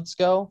episodes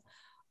go,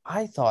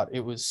 I thought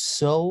it was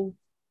so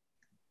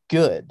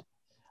good.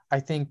 I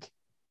think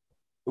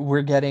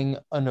we're getting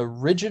an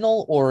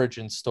original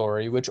origin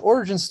story, which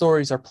origin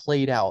stories are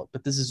played out,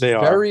 but this is They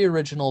are. very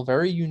original,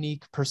 very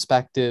unique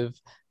perspective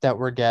that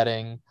we're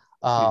getting.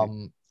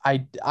 Mhm.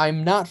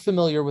 I'm not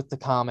familiar with the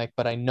comic,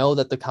 but I know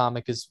that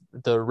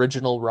the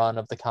original run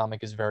of the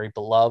comic is very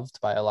beloved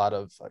by a lot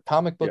of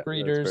comic book Yeah, that's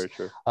readers. very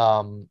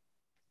true.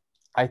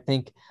 I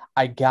think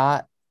I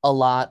got a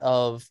lot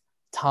of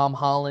Tom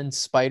Holland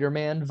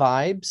Spider-Man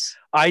vibes,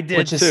 I which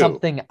did is too.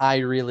 something I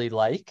really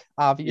like,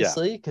 Yeah.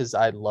 obviously, because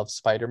I love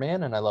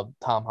Spider-Man and I love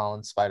Tom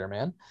Holland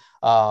Spider-Man.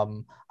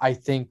 I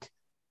think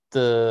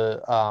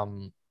the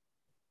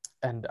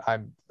and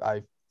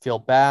I feel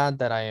bad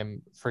that I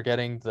am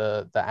forgetting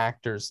the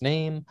actor's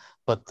name,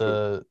 but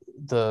Who?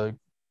 the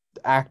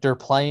actor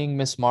playing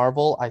Miss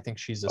Marvel, I think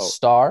she's a Oh,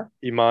 star.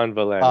 Iman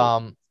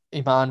Vellani.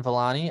 Iman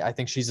Vellani, I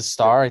think she's a Yep.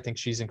 star. I think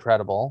she's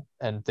incredible,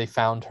 and they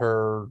found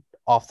her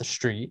off the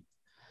street.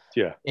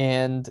 Yeah.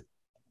 And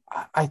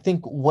I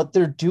think what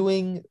they're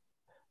doing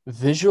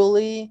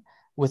visually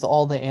with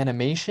all the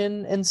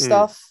animation and Mm.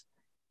 stuff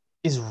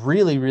is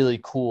really, really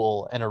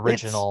cool and It's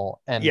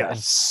original and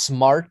yes.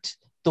 smart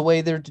the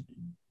way they're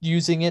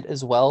using it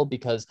as well,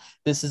 because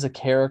this is a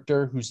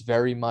character who's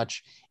very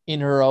much in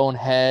her own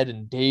head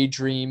and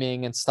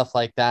daydreaming and stuff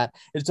like that.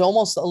 It's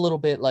almost a little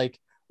bit like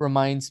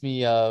reminds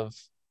me of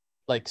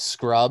like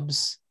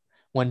Scrubs,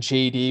 when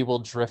JD will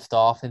drift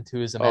off into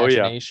his Oh yeah.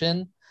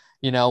 imagination,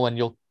 when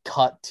you'll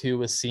cut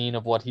to a scene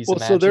of what he's Well,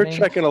 so they're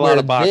imagining, checking a lot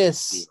of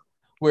boxes.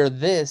 where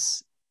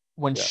this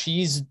when Yeah.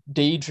 she's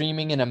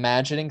daydreaming and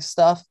imagining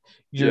stuff,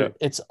 Yeah.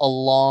 it's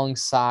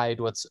alongside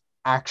what's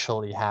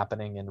actually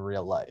happening in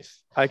real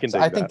life. I can So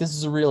I dig think that. this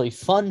is a really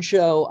fun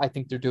show. I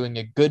think they're doing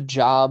a good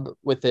job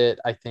with it.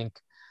 I think,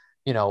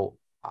 you know,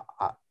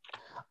 I,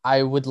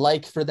 I would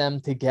like for them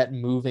to get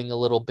moving a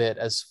little bit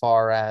as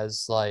far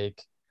as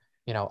like,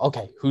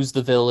 okay, who's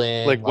the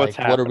villain? Like what's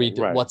Like, what are we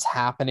happening, right? what's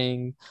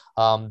happening?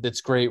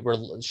 That's great. Where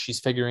she's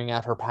figuring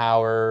out her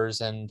powers,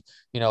 and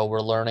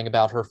we're learning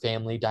about her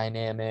family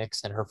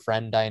dynamics and her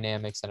friend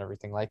dynamics and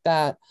everything like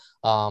that.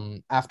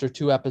 After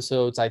 2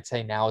 episodes, I'd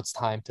say now it's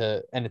time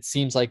to, and it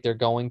seems like they're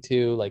going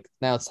to, like,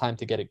 now it's time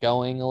to get it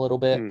going a little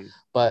bit. Mm.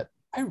 But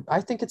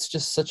I think it's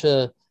just such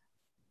a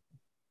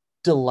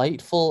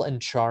delightful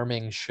and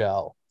charming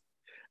show,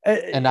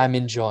 and I'm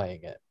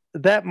enjoying it.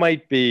 That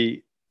might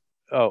be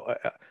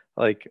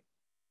like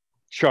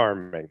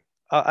charming.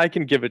 I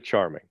can give it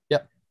charming.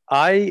 Yep.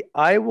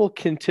 I will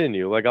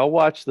continue. Like I'll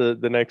watch the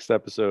next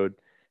episode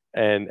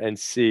and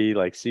see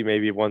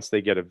maybe once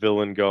they get a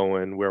villain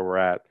going where we're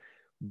at.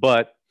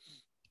 But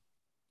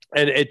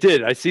and it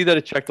did. I see that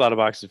it checked a lot of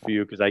boxes for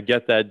you because I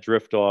get that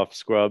drift off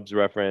Scrubs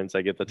reference.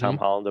 I get the Tom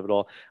Holland of it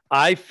all.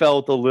 I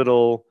felt a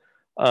little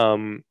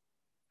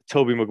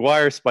Tobey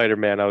Maguire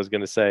Spider-Man, I was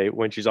going to say,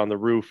 when she's on the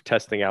roof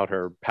testing out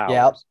her powers.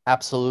 Yeah,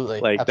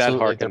 absolutely. Like that Absolutely.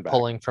 They're harkened back.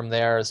 pulling from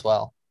there as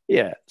well.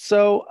 Yeah.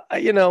 So,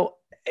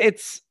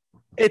 it's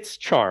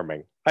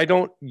charming. I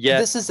don't yet.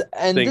 This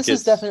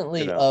is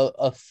definitely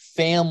a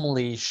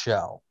family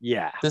show.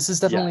 Yeah. This is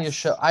definitely a Yes.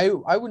 show.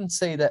 I wouldn't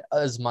say that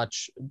as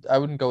much. I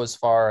wouldn't go as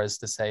far as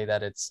to say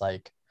that it's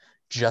like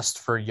just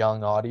for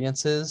young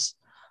audiences,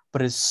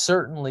 but it's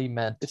certainly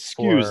meant It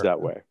skews for that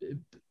way.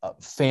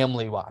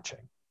 family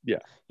watching. Yeah.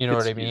 You know It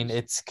what I skews. mean?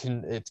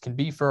 It can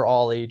be for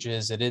all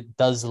ages. It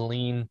does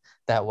lean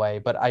that way,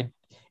 but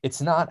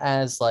it's not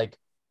as like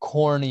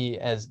corny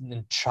as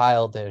and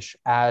childish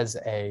as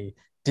a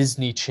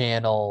Disney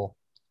Channel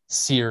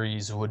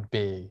series would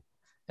be,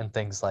 and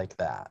things like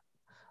that.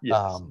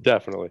 Yes,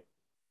 definitely.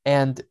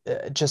 And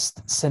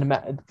just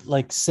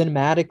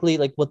cinematically,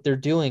 like what they're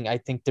doing, I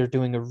think they're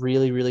doing a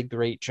really, really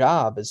great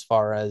job as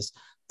far as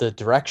the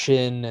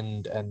direction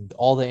and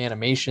all the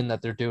animation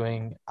that they're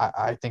doing.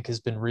 I think has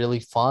been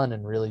really fun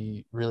and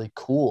really, really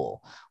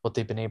cool what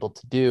they've been able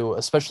to do,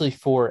 especially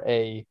for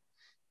a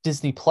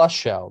Disney Plus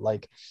show.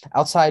 Like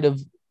outside of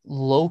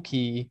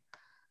Loki,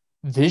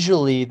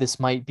 visually, this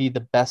might be the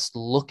best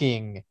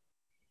looking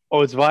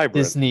it's vibrant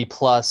Disney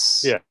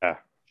Plus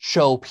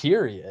show,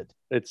 period.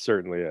 It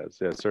certainly is.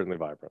 Yeah, it's certainly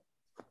vibrant.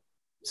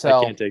 So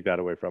I can't take that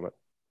away from it.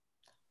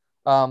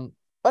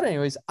 But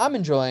anyways, I'm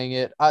enjoying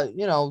it.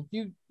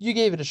 You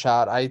gave it a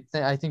shot. I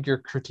think your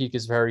critique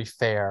is very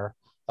fair,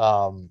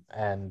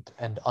 and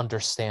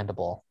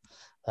understandable.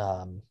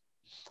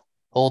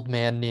 Old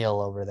man Neil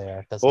over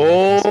there doesn't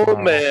like Mr. Oh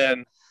Marvel.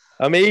 man,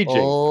 I'm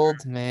aging.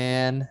 Old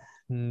man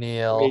I'm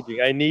Neil.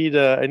 aging. I need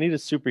a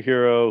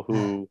superhero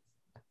who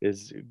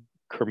is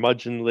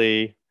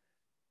curmudgeonly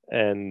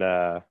and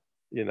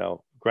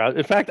ground.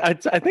 In fact, I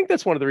think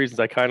that's one of the reasons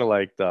I kind of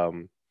liked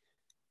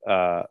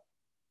uh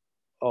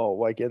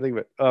oh, I can't think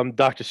of it.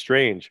 Doctor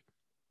Strange,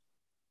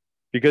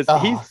 because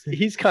Oh,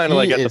 he's kind of he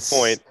like at the is.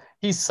 point.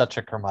 He's such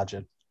a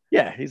curmudgeon.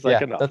 Yeah, he's like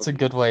Yeah, enough that's of a it.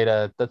 good way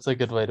to. That's a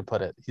good way to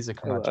put it. He's a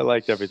I curmudgeon.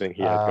 liked everything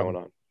he had going Um,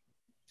 on.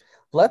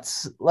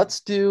 let's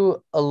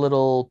do a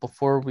little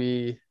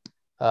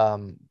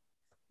um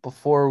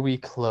before we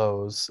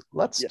close.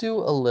 Let's Yeah. do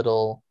a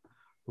little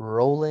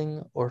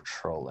rolling or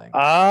trolling.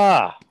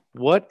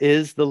 What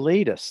is the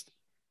latest?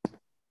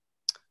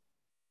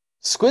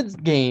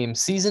 Squid Game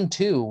season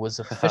 2 was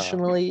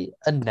officially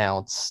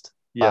announced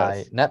by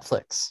Yes.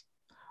 Netflix.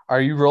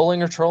 Are you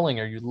rolling or trolling?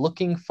 Are you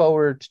looking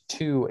forward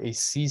to a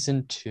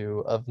season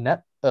 2 of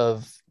not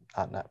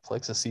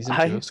Netflix, a season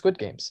 2 I of Squid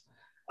Games?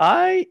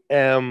 I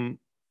am.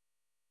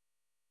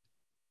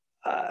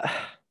 Uh,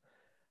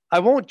 I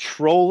won't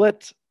troll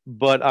it,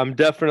 but I'm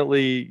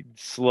definitely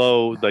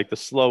slow, like the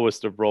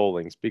slowest of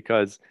rollings,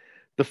 because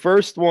the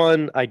first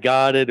one I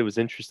got it. It was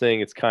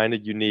interesting. It's kind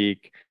of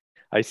unique.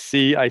 I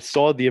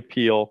saw the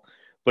appeal,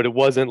 but it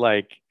wasn't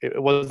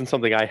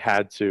something I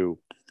had to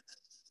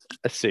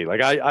see.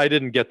 Like I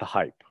didn't get the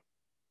hype,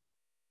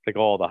 like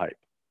all the hype,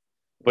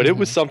 but it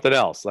was Mm-hmm. something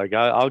else. Like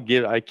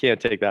I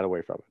can't take that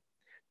away from it.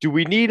 Do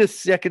we need a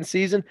second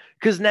season?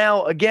 Because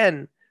now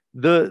again,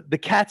 the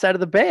cat's out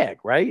of the bag,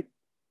 right?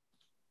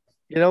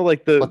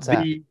 Like What's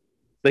that?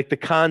 the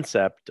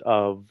concept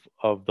of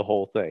the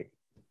whole thing,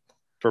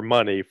 for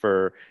money,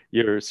 for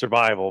your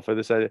survival, for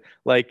this,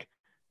 like,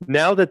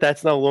 now that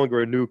that's no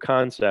longer a new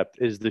concept,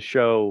 is the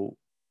show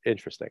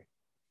interesting?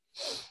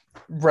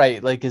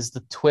 Right, like is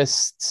the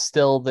twist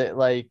still that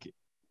like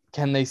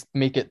can they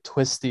make it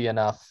twisty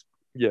enough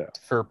Yeah,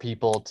 for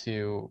people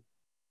to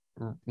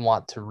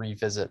want to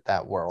revisit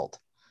that world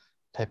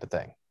type of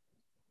thing?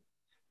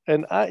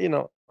 and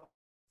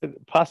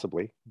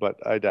possibly, but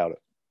I doubt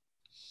it.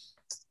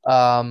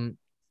 Um,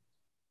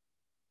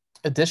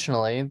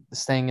 Additionally,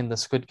 staying in the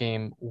Squid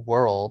Game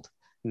world,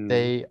 Hmm.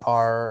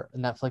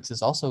 Netflix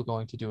is also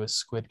going to do a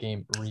Squid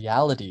Game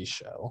reality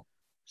show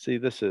See,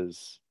 this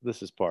is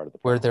part of the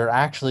where problem, they're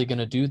actually going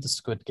to do the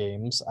Squid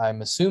Games,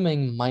 I'm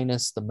assuming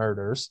minus the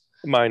murders,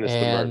 minus the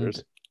and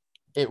murders.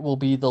 it will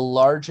be the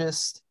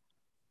largest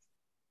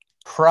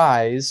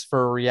prize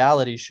for a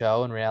reality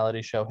show in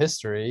reality show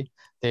history.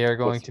 They are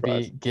going What's the to be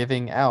prize?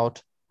 giving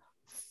out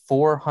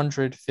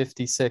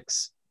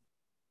 456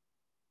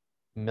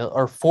 mil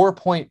or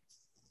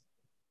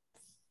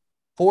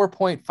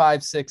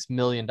 4.56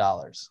 million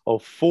dollars. Oh,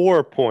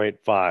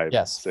 4.56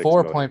 Yes,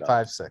 million dollars.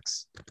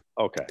 4.56.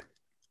 Okay.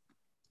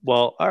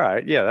 Well, all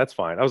right. Yeah, that's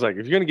fine. I was like,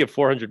 if you're going to give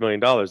 $400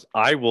 million,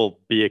 I will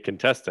be a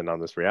contestant on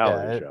this Yeah,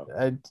 reality it, show.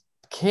 it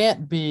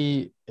can't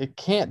be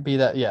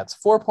that. Yeah, it's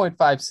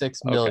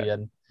 4.56 Okay.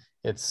 million.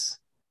 It's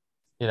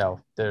they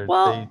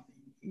Well,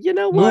 you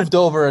know what? moved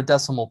over a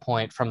decimal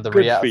point Good for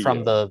from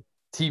you. the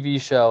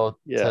TV show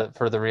Yeah. to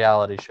for the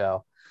reality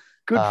show.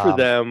 Good for Um,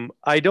 them.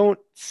 I don't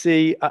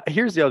see.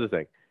 Here's the other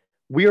thing.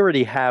 We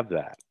already have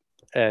that,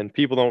 and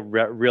people don't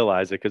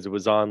realize it because it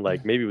was on,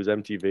 like, maybe it was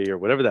MTV or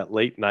whatever, that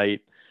late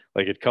night.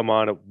 Like, it'd come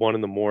on at 1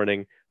 in the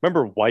morning.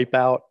 Remember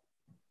Wipeout?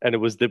 And it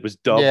was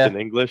dubbed yeah, in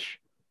English.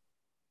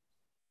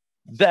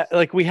 That,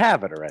 like, we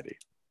have it already.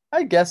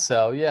 I guess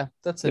so. Yeah,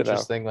 that's You know.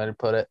 interesting way to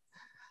put it.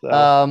 So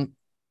Um,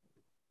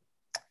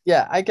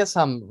 yeah, I guess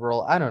I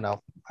don't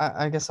know.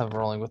 I guess I'm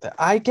rolling with it.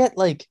 I get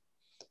like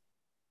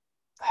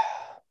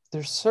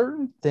there's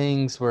certain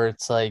things where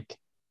it's like,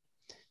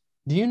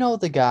 do you know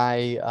the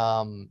guy?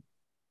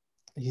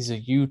 He's a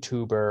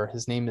YouTuber.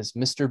 His name is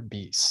Mr.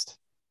 Beast.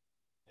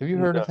 Have you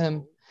heard of him?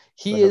 no,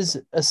 I He have not.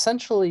 is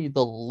essentially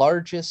the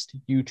largest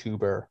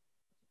YouTuber,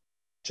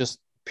 just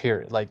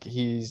period. Like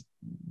he's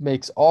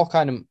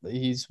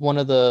one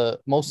of the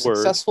most Word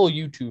successful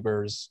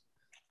YouTubers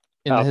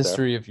in the out there.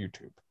 history of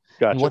YouTube. And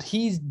Gotcha. what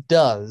he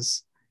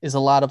does is a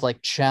lot of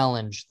like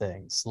challenge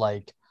things,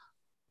 like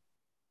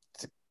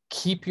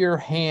keep your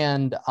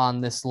hand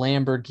on this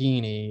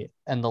Lamborghini,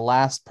 and the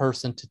last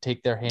person to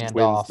take their hand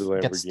Wins the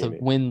off gets to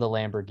Lamborghini. win the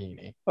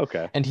Lamborghini.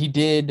 Okay. And he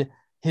did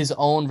his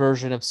own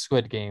version of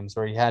Squid Games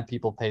where he had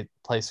people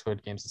play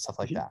Squid Games and stuff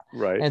like that.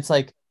 Right. And it's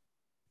like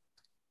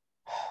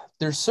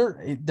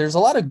there's a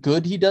lot of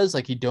good he does.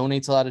 Like he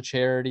donates a lot of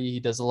charity.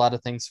 He does a lot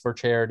of things for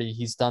charity.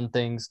 He's done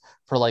things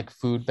for like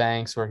food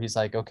banks where he's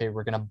like, okay,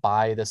 we're gonna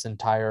buy this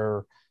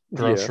entire Yeah.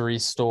 grocery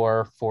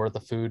store for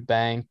the food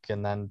bank,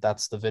 and then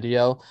that's the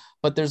video.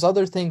 But there's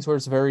other things where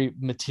it's very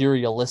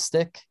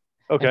materialistic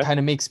and Okay. kind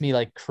of makes me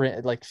like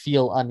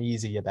feel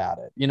uneasy about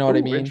it. You know what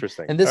I Ooh, mean?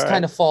 interesting. And All this kind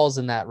right. of falls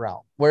in that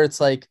realm where it's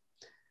like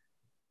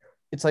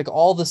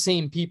all the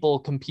same people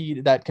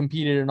competed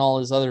in all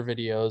his other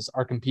videos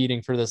are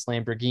competing for this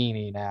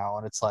Lamborghini now,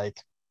 and it's like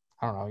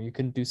I don't know, you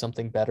can do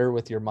something better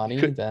with your You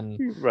money could. than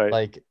Right.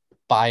 like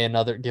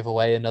give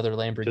away another Just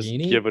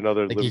Lamborghini. give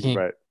another Like you can't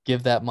right.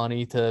 give that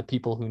money to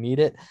people who need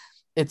it.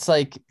 It's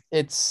like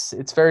it's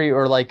very,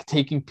 or like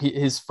taking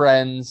his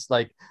friends,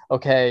 like,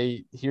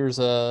 okay,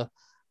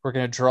 we're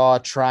going to draw a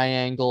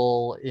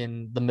triangle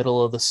in the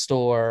middle of the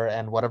store,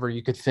 and whatever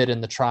you could fit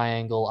in the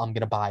triangle, I'm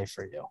going to buy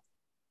for you.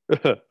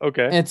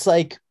 Okay. And it's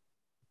like,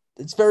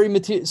 it's very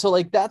material. So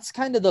like, that's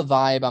kind of the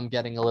vibe I'm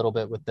getting a little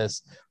bit with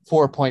this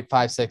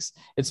 4.56.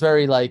 It's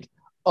very like,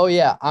 oh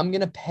yeah, I'm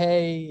going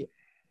to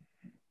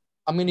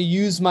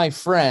use my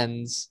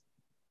friends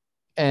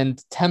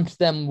and tempt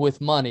them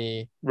with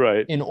money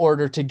Right. in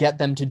order to get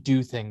them to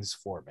do things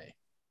for me,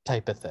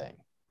 type of thing.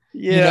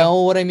 Yeah. You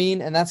know what I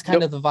mean? And that's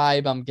kind Yep. of the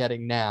vibe I'm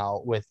getting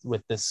now with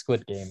this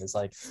Squid Game, is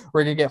like,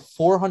 we're going to get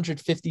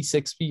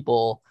 456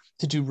 people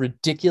to do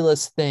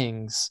ridiculous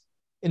things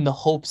in the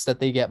hopes that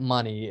they get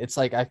money. It's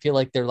like, I feel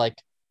like they're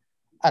like,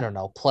 I don't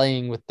know,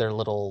 playing with their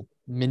little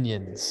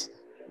minions.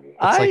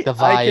 It's like the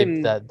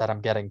vibe that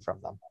I'm getting from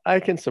them. I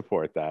can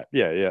support that.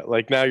 Yeah, yeah.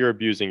 Like, now you're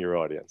abusing your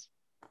audience.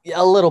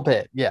 Yeah, a little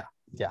bit. Yeah,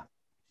 yeah.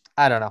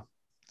 I don't know.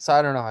 So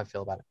I don't know how I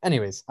feel about it.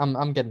 Anyways,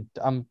 I'm going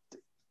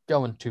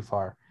too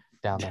far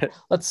down there.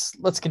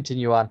 Let's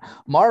continue on.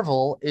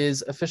 Marvel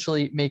is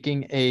officially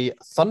making a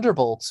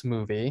Thunderbolts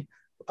movie,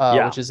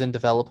 which is in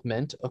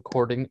development,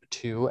 according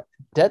to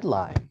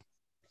Deadline.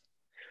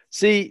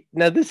 See,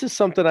 now this is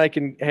something I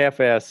can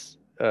half-ass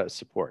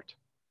support.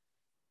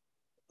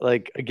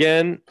 Like,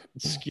 again,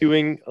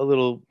 skewing a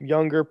little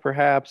younger,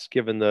 perhaps,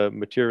 given the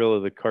material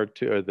of the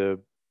cartoon or the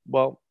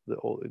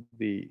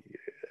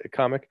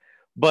comic.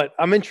 But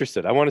I'm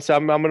interested. I want to say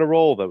I'm going to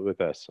roll with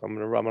this. I'm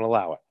going to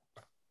allow it.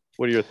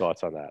 What are your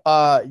thoughts on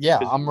that? Yeah,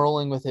 I'm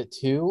rolling with it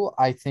too.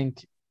 I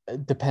think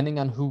depending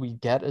on who we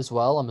get as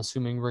well, I'm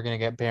assuming we're going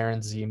to get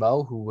Baron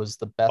Zemo, who was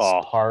the best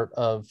part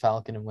of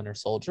Falcon and Winter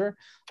Soldier.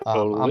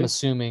 Totally. I'm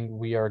assuming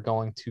we are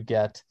going to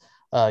get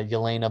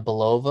Yelena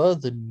Belova,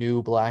 the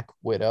new Black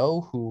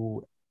Widow,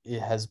 who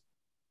has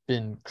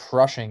been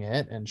crushing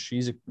it, and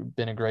she's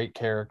been a great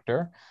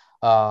character.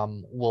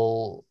 I'm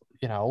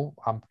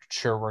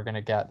sure we're going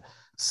to get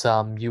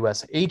some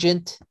U.S.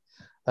 agent.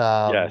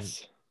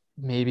 Yes.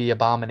 Maybe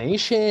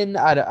Abomination.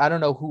 I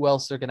don't know who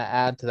else they're going to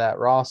add to that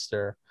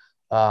roster.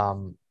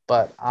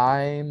 But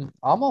I'm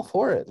all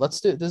for it.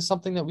 Let's do it. This is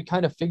something that we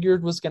kind of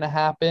figured was going to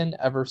happen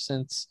ever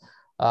since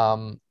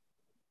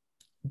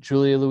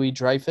Julia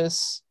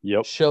Louis-Dreyfus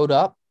showed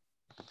up.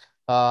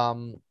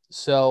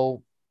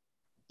 So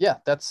yeah,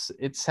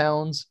 it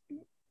sounds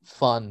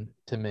fun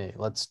to me.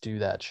 Let's do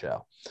that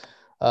show.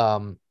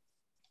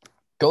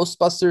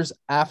 Ghostbusters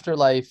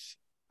Afterlife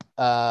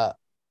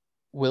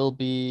will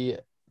be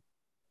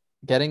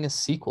getting a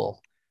sequel.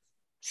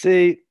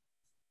 See,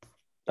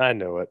 I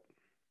know it.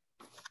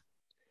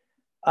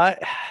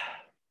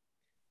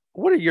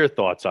 What are your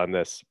thoughts on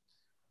this?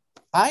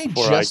 I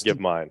give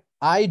mine.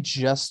 I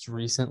just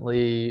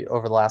recently,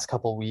 over the last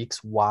couple of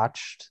weeks,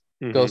 watched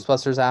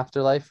Ghostbusters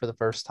Afterlife for the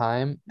first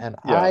time, and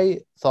I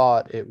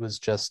thought it was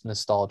just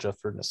nostalgia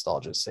for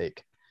nostalgia's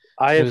sake.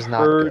 I have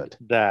heard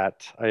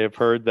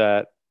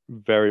that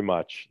very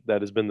much.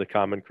 That has been the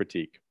common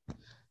critique.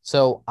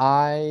 So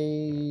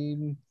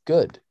I'm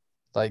good.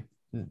 Like,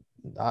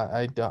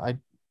 I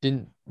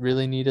didn't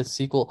really need a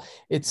sequel.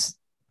 It's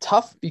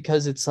tough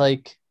because it's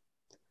like,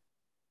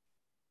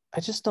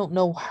 I just don't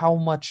know how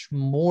much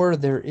more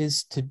there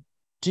is to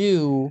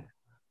do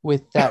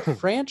with that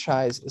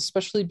franchise,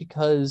 especially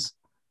because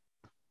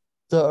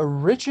the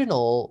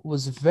original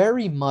was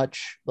very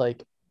much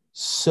like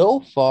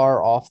so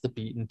far off the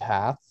beaten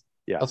path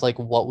of like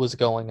what was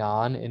going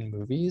on in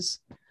movies.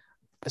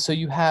 So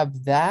you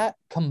have that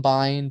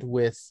combined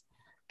with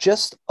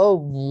just a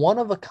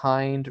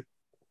one-of-a-kind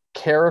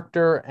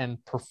character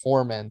and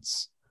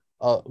performance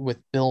with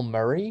Bill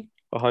Murray.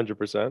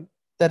 100%.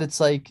 That it's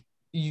like,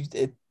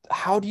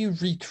 how do you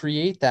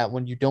recreate that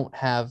when you don't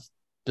have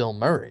Bill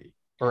Murray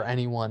or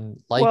anyone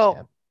like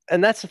him?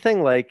 And that's the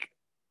thing. Like,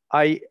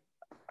 the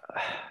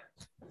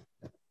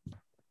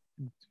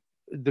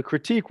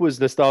critique was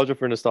nostalgia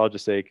for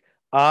nostalgia's sake.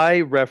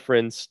 I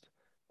referenced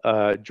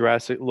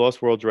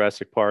Lost World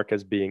Jurassic Park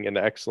as being an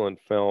excellent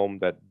film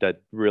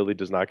that really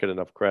does not get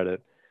enough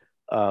credit.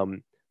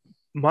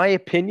 My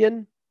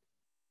opinion,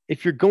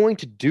 if you're going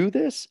to do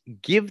this,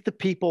 give the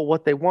people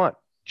what they want.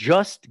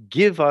 Just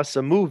give us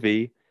a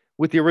movie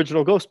with the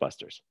original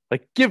Ghostbusters.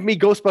 Like, give me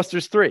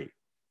Ghostbusters 3.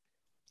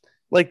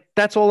 Like,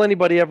 that's all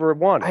anybody ever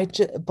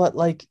wanted. But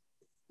like,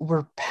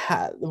 we're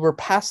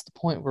past the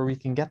point where we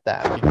can get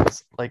that,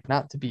 because, like,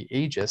 not to be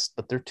ageist,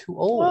 but they're too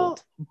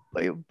old.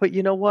 Well, but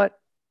you know what?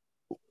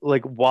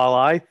 Like, while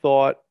I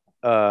thought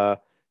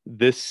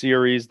this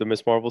series, the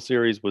Ms. Marvel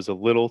series, was a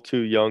little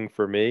too young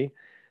for me,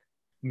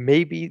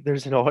 maybe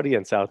there's an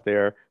audience out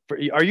there.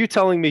 Are you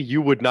telling me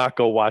you would not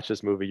go watch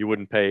this movie? You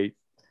wouldn't pay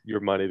your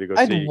money to go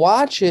see? I'd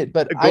watch it,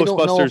 but I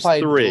don't know if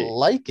I'd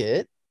like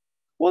it.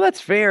 Well,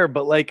 that's fair,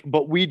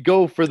 but we'd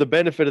go for the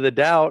benefit of the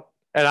doubt.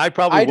 And I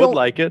probably I would don't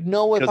like it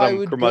know if because I I'm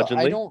would go.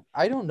 curmudgeonly.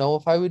 I don't know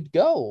if I would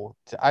go.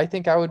 I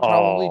think I would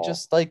probably Oh,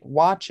 just like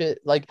watch it.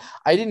 Like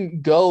I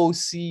didn't go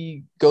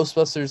see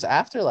Ghostbusters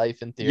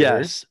Afterlife in theaters.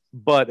 yes,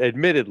 but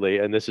admittedly,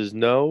 and this is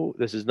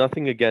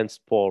nothing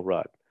against Paul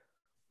Rudd,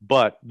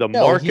 but the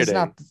No, he's marketing,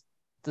 not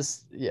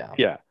this. Yeah.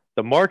 yeah,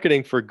 the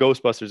marketing for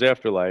Ghostbusters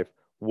Afterlife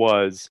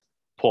was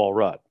Paul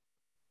Rudd.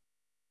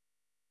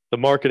 The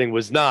marketing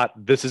was not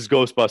this is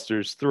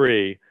Ghostbusters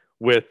 3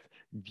 with,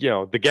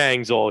 the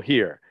gang's all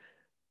here.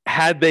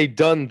 Had they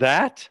done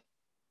that,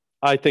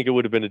 I think it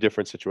would have been a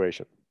different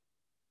situation.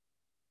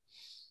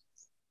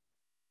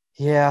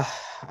 Yeah.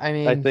 I I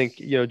mean, think,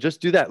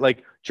 just do that.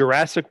 Like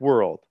Jurassic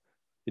World,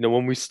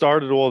 when we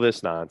started all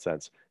this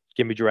nonsense,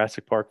 give me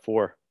Jurassic Park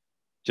 4.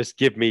 Just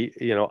give me,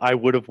 I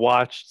would have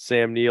watched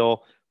Sam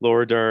Neill,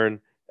 Laura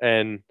Dern,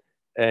 and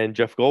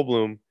Jeff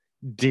Goldblum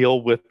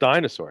deal with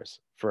dinosaurs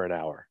for an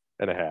hour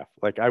and a half.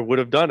 Like I would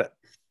have done it.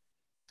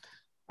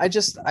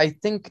 I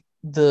think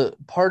the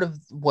part of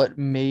what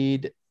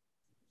made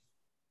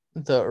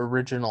the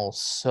original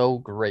so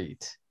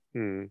great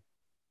Hmm.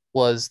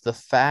 was the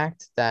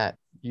fact that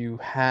you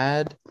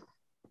had,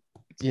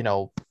 you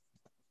know,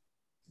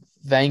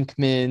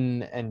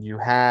 Venkman and you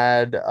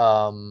had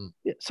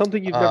Yeah,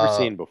 something you've never uh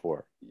seen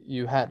before.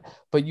 you had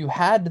but you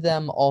had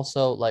them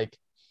also like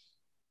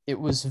it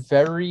was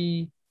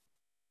very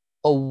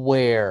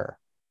aware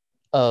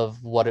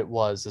of what it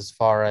was as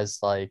far as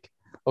like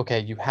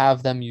okay, you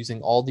have them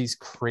using all these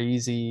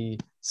crazy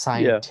Yeah.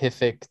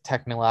 scientific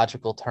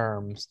technological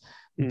terms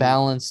Hmm.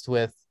 balanced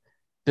with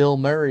Bill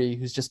Murray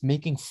who's just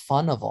making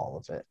fun of all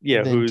of it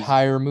Yeah. the Who's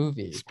entire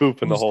movie,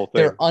 spoofing the who's whole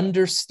thing? they're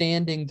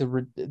understanding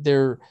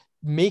they're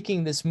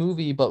making this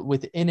movie but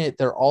within it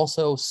they're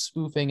also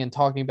spoofing and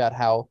talking about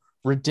how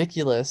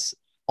ridiculous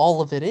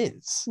all of it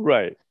is,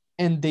 Right.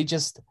 and they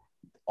just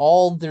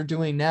all they're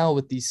doing now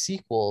with these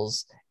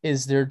sequels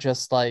is they're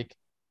just like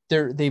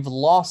they've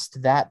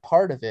lost that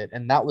part of it,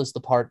 and that was the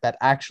part that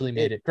actually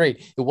made It. it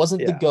great. It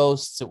wasn't the Yeah.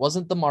 ghosts, it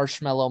wasn't the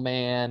Marshmallow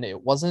Man,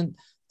 it wasn't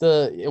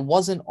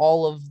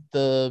all of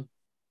the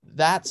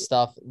that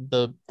stuff.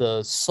 The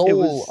It soul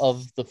was.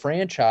 of the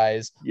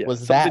franchise Yeah.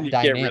 was Something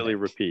that you can't really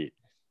dynamic. repeat.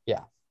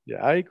 Yeah.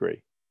 Yeah, I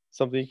agree.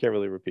 Something you can't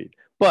really repeat.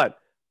 But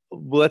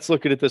let's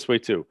look at it this way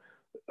too.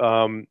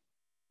 Um,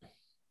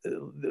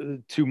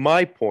 to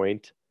my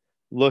point,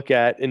 look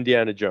at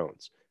Indiana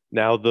Jones.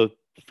 Now, the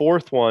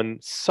fourth one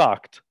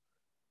sucked,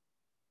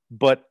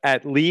 but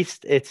at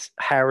least it's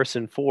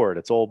Harrison Ford.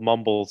 It's old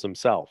Mumbles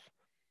himself.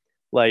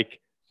 Like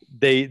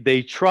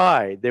they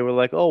tried. They were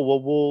like, oh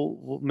well,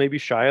 we'll maybe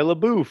Shia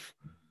LaBeouf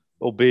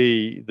will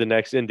be the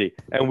next Indy,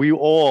 and we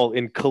all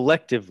in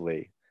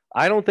collectively.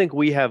 I don't think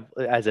we have,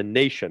 as a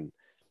nation,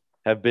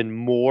 have been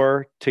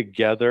more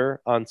together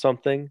on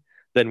something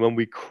than when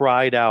we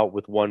cried out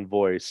with one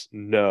voice,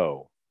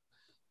 no,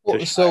 to Well,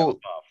 Shia so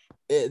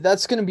LaBeouf.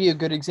 that's going to be a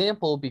good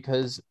example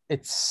because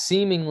it's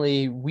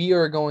seemingly we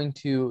are going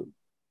to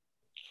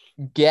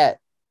get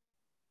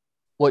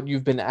what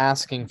you've been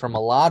asking from a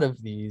lot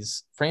of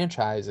these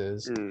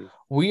franchises. Mm,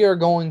 We are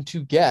going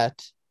to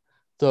get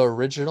the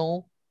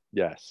original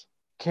yes.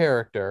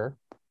 character,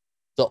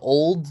 the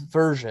old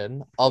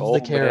version of the Old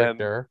man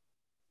character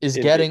is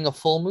Indy. getting a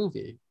full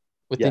movie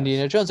with Yes.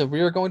 Indiana Jones, and we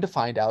are going to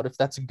find out if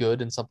that's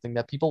good and something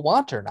that people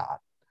want or not.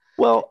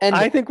 Well, And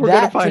I think we're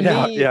going to that to find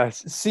out. me Yes.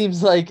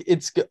 seems like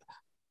it's good.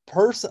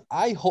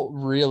 I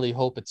really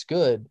hope it's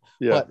good,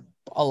 Yeah. but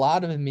a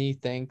lot of me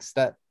thinks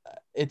that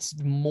it's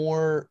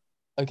more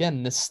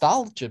again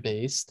nostalgia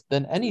based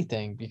than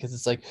anything because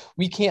it's like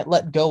we can't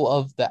let go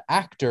of the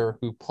actor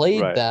who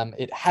played Right. them.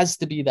 It has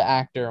to be the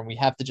actor, and we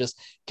have to just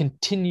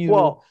continue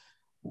Well,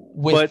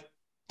 with but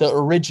the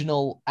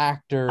original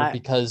actor I,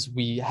 because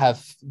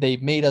they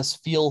made us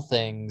feel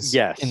things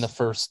in the yes.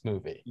 first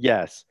movie.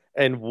 Yes.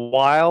 And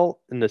while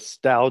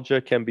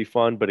nostalgia can be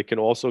fun, but it can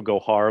also go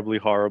horribly,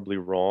 horribly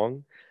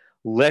wrong.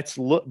 Let's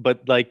look,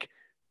 but like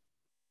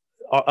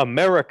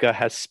America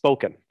has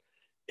spoken.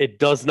 It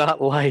does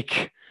not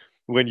like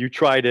when you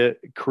try to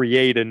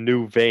create a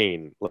new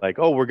vein. Like,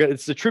 oh,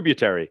 it's a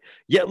tributary.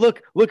 Yeah,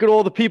 look at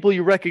all the people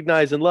you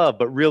recognize and love,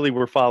 but really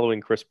we're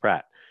following Chris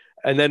Pratt.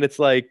 And then it's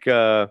like,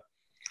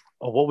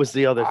 what was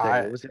the other thing?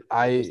 What was it?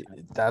 I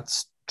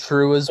that's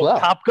true as Oh, well.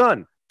 Top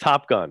Gun.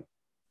 Top Gun.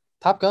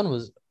 Top Gun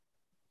was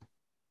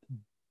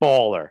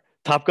Baller.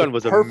 Top the Gun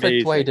was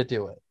perfect way amazing. to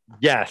do it.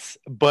 Yes,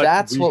 but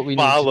That's we what we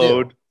need to do.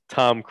 followed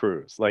Tom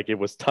Cruise. Like it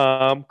was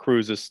Tom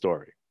Cruise's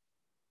story.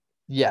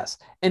 Yes.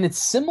 And it's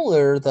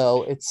similar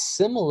though. It's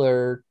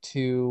similar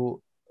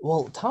to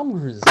well, Tom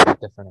Cruise is a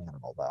different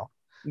animal though.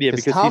 Yeah,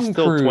 Because because he's Tom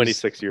still Cruise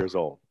 26 years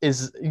old.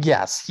 is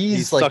yes, He's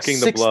he's like sucking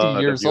the 60 blood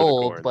of years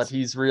old, but unicorns.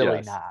 he's really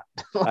Yes. not.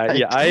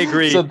 Yeah, Like, I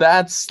agree. so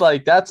that's a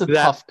tough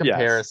Yes,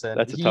 comparison.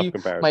 that's a tough He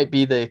comparison. might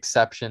be the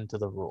exception to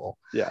the rule.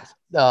 Yes.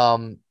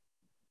 Um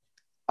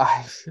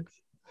I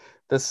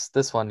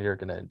this one you're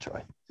gonna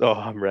enjoy. Oh,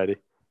 I'm ready.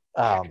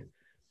 Um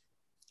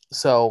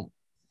so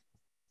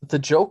the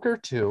Joker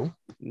 2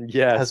 has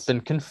Yes.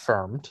 been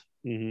confirmed,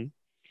 Hmm.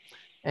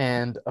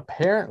 and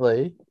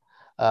apparently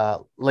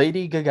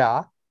Lady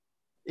Gaga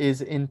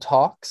is in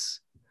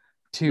talks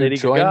to Lady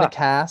join the Gaga.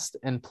 cast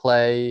and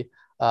play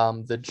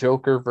the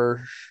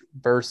Joker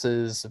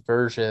versus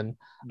version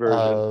Version.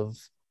 of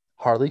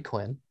Harley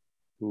Quinn.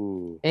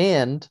 Ooh.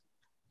 And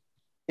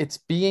it's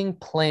being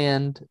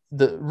planned.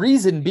 The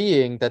reason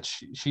being that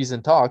she's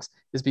in talks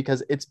is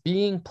because it's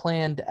being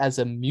planned as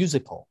a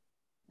musical.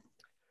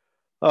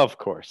 Of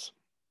course.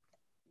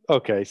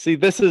 Okay. See,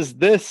 this is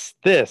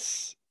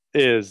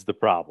the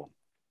problem.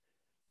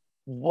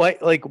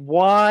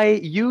 Why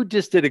you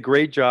just did a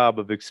great job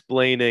of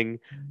explaining,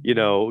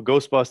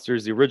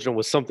 Ghostbusters, the original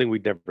was something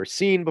we'd never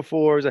seen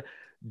before.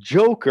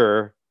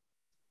 Joker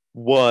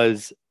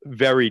was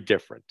very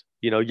different.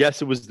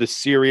 Yes, it was the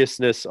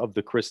seriousness of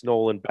the Chris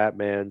Nolan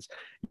Batmans.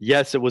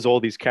 Yes, it was all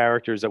these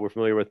characters that we're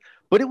familiar with,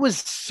 but it was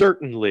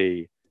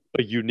certainly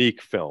a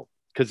unique film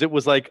because it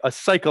was like a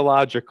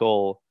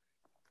psychological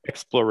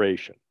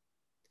exploration.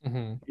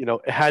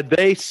 Had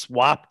they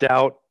swapped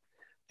out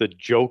the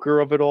Joker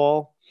of it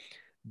all,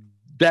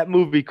 that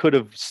movie could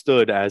have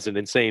stood as an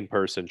insane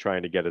person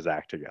trying to get his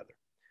act together.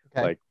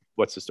 Okay. Like,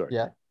 what's the story?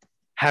 Yeah.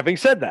 Having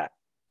said that,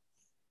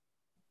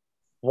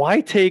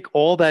 why take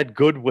all that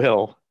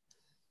goodwill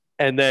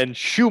and then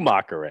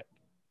Schumacher it?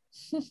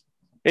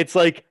 It's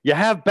like you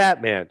have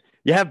Batman.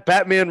 You have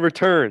Batman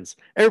Returns.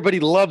 Everybody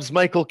loves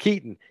Michael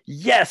Keaton.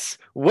 Yes.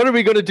 What are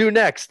we going to do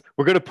next?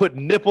 We're going to put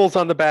nipples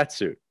on the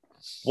Batsuit.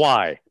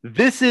 Why?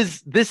 This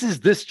is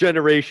this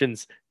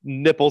generation's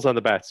nipples on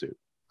the Batsuit.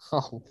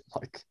 Oh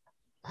my God.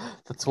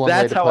 That's one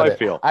way to how put I it.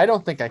 feel. I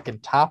don't think I can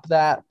top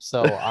that,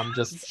 so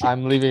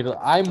I'm leaving it.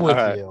 I'm with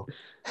right. you.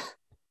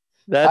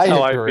 That's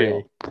how I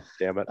feel.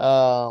 Damn it.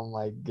 Oh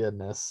my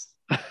goodness.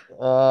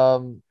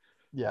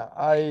 Yeah,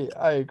 I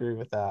agree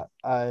with that.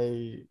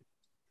 I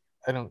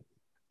don't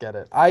get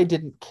it. I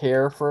didn't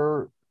care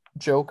for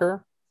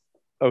Joker.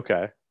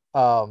 Okay.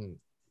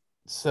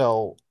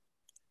 So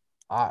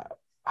I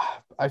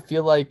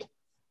feel like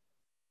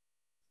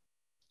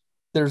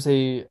there's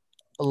a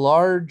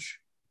large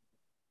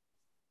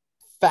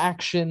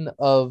faction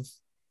of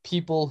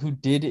people who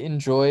did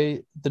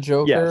enjoy the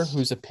Joker, Yes.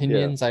 whose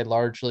opinions I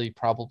largely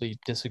probably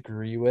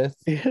disagree with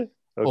Okay.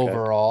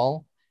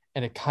 overall.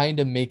 And it kind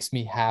of makes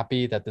me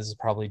happy that this is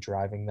probably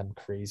driving them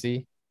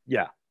crazy.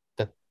 Yeah.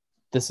 That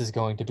this is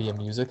going to be a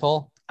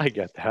musical. I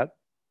get that.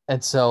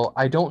 And so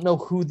I don't know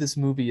who this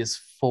movie is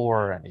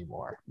for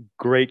anymore.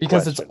 Great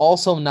because question. It's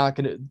also not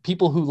going to,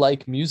 people who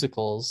like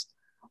musicals,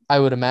 I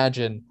would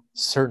imagine,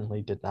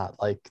 certainly did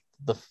not like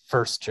the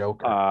first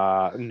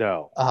Joker.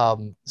 No.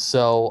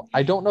 So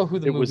I don't know who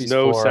the movie's was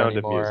no for Sound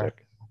anymore. of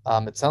Music.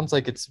 It sounds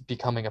like it's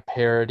becoming a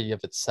parody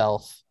of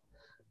itself.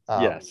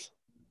 Yes.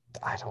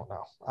 I don't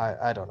know.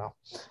 I don't know.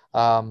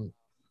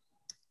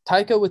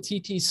 Taika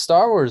Waititi's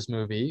Star Wars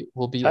movie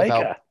will be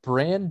about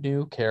brand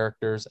new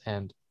characters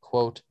and,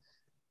 quote,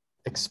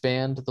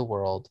 expand the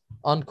world,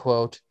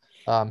 unquote.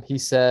 He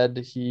said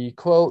he,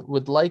 quote,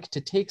 would like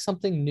to take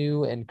something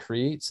new and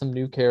create some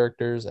new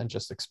characters and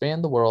just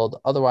expand the world.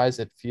 Otherwise,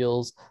 it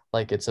feels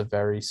like it's a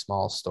very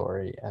small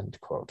story, end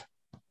quote.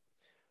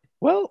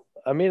 Well,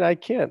 I mean, I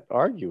can't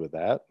argue with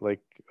that.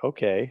 Like,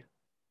 okay,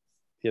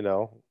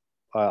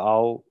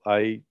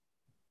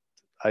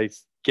 I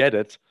get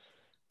it,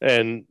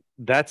 and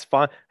that's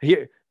fine.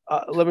 Here,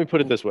 let me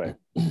put it this way.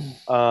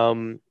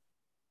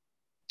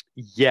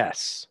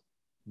 Yes,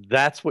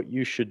 that's what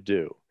you should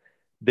do.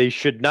 They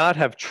should not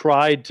have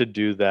tried to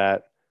do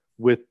that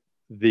with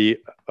the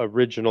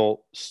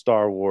original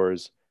Star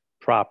Wars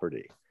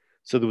property.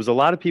 So there was a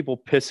lot of people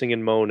pissing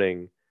and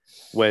moaning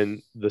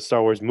when the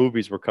Star Wars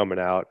movies were coming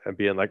out and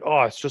being like,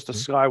 oh, it's just a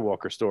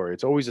Skywalker story.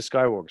 It's always a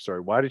Skywalker story.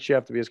 Why did she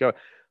have to be a Skywalker?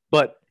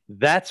 But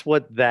that's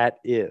what that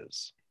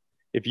is.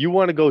 If you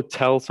want to go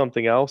tell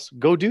something else,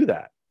 go do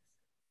that.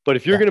 But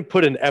if you're going to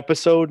put an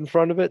episode in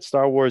front of it,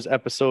 Star Wars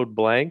episode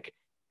blank,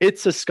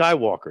 it's a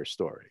Skywalker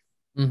story.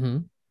 Mm-hmm.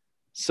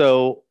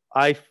 So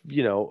I,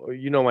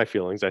 my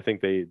feelings. I think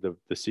the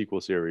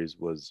sequel series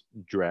was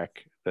dreck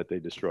that they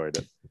destroyed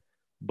it.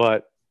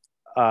 But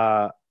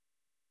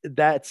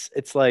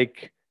it's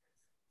like,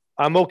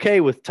 I'm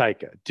okay with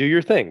Taika. Do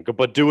your thing,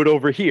 but do it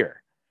over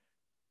here.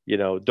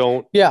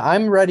 Don't. Yeah,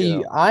 I'm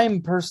ready.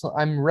 I'm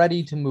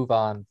ready to move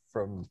on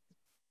from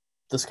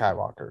the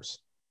Skywalkers.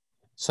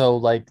 So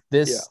like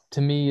this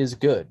to me is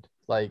good.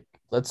 Like,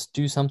 let's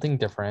do something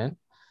different.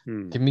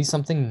 Give me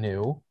something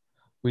new.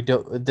 We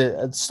don't,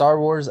 the Star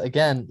Wars,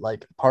 again,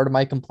 like part of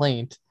my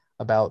complaint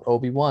about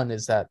Obi-Wan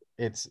is that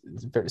it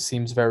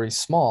seems very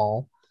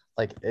small.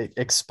 Like,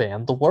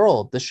 expand the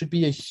world. This should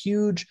be a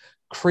huge,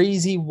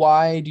 crazy,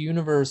 wide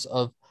universe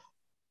of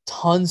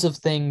tons of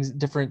things,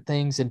 different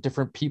things, and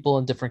different people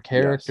and different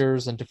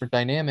characters and different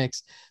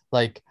dynamics.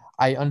 Like,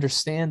 I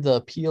understand the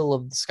appeal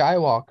of the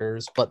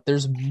Skywalkers, but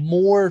there's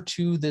more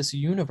to this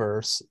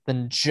universe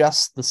than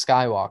just the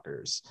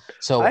Skywalkers.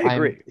 So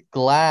I'm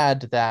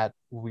glad that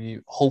we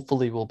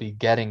hopefully will be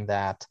getting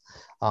that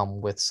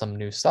with some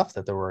new stuff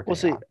that they're working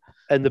on.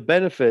 And the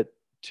benefit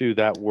to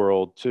that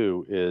world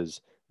too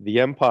is the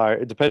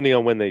Empire, depending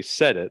on when they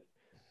set it,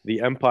 the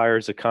Empire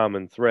is a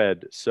common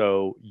thread.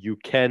 So you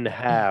can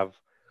have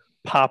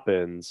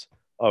pop-ins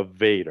of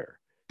Vader.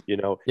 You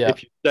know, Yeah.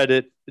 if you said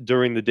it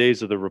during the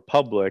days of the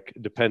Republic,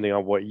 depending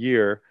on what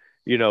year,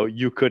 you know,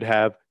 you could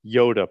have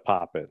Yoda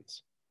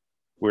pop-ins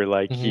where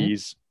like Hmm.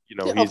 he's, you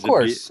know, Yeah, he's an of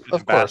course.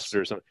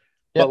 ambassador or something.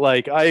 But Yep.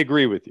 like, I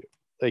agree with you.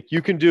 Like,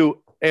 you can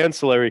do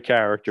ancillary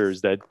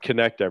characters that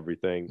connect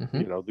everything,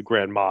 Hmm. you know, the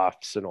Grand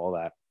Moffs and all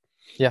that.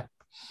 Yeah.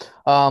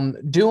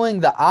 Doing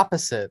the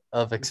opposite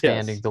of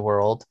expanding Yes. the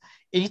world,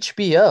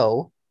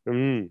 HBO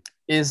Mm.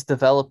 is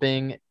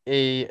developing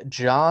a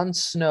Jon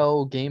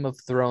Snow Game of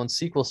Thrones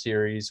sequel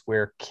series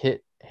where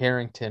Kit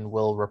Harington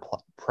will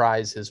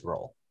reprise his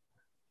role.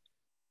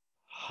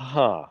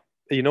 Huh.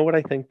 You know what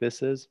I think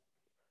this is?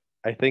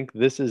 I think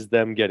this is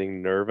them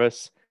getting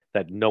nervous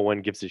that no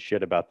one gives a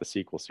shit about the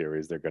sequel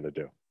series they're going to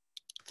do.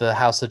 The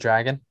House of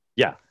Dragon.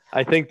 Yeah.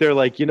 I think they're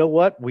like, you know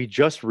what? We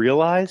just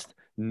realized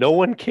no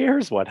one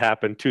cares what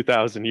happened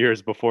 2,000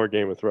 years before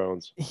Game of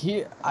Thrones.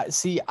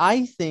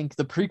 I think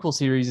the prequel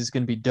series is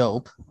going to be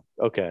dope,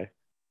 Okay.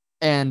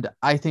 and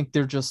I think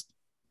they're just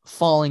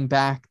falling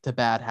back to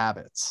bad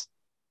habits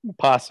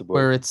Possibly.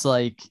 where it's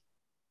like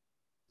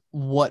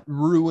what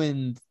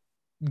ruined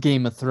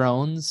Game of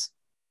Thrones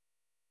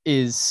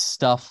is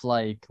stuff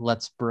like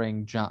let's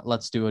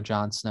do a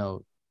Jon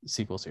Snow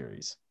sequel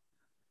series.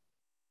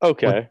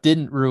 Okay. What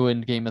didn't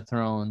ruin Game of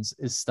Thrones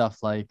is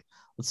stuff like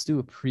let's do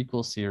a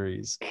prequel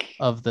series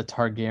of the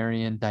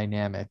Targaryen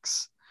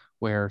dynamics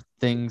where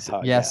things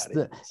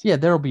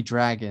Targaryens. there'll be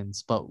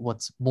dragons, but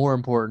what's more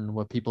important,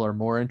 what people are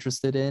more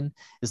interested in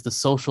is the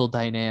social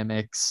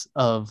dynamics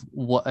of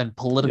what and Yeah.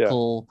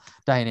 political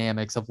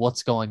dynamics of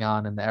what's going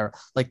on in the era.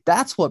 Like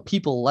that's what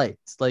people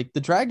liked. Like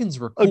the dragons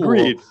were cool,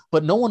 Agreed.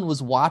 but no one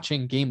was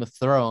watching Game of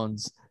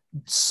Thrones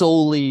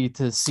solely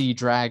to see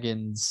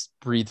dragons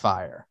breathe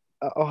fire.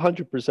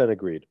 100%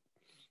 agreed.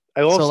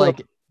 I So also,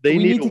 like they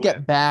we need need to to win.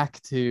 get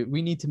back to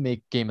we need to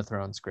make Game of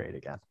Thrones great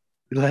again.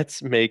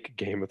 Let's make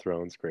Game of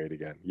Thrones great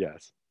again.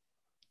 Yes.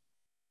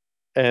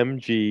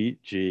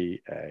 MGGA.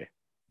 Yeah.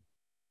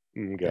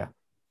 Mga.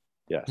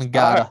 Yes. All right.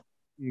 Gotta.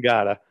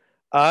 Gotta.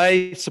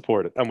 I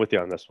support it. I'm with you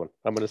on this one.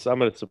 I'm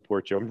gonna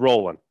support you. I'm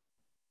rolling.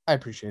 I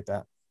appreciate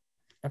that.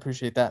 I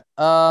appreciate that.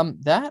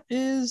 That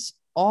is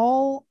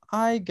all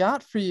I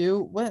got for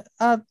you.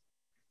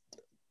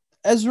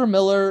 Ezra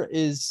Miller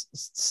is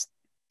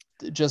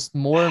just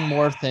more and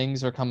more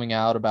things are coming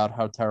out about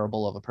how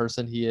terrible of a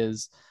person he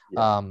is.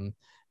 Yeah.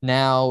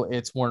 Now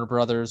it's Warner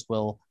Brothers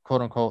will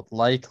quote unquote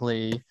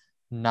likely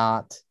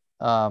not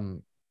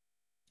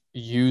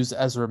use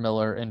Ezra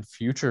Miller in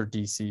future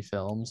DC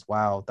films.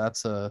 Wow,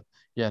 that's no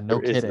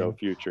There is no kidding.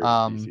 future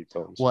Um, DC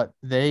films. what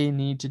they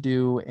need to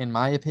do, in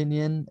my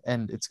opinion,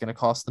 and it's going to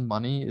cost them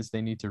money, is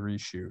they need to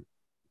reshoot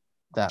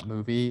that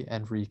movie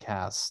and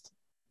recast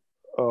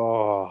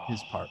Oh,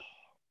 his part.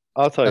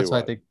 I'll tell you That's why I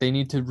what. think they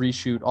need to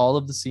reshoot all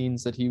of the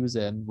scenes that he was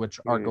in, which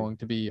are Mm. going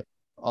to be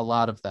a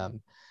lot of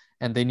them,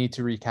 and they need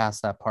to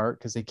recast that part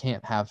because they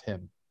can't have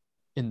him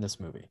in this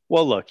movie.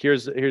 Well, look,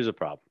 here's a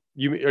problem.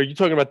 Are you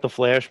talking about the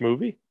Flash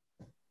movie?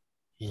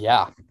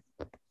 Yeah.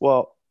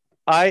 Well,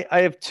 I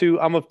have two.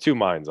 I'm of two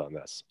minds on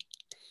this.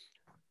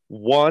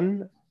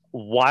 One,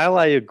 while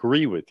I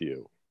agree with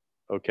you,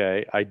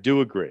 okay, I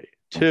do agree.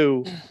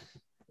 Two,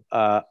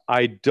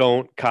 I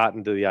don't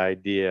cotton to the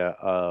idea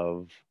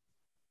of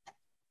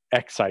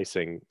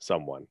excising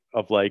someone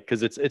of like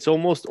because it's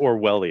almost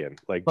Orwellian,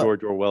 like But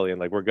George Orwellian,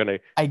 like we're gonna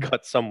I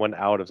cut someone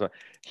out of something.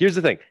 Here's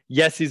the thing.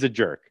 Yes, he's a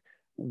jerk.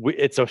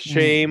 It's a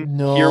shame.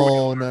 Here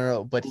we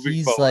no. But moving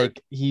he's forward.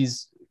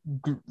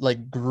 like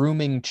like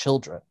grooming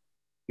children.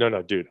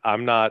 No, dude.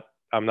 I'm not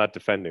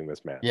defending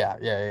this man.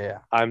 Yeah.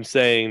 I'm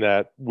saying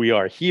that we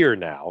are here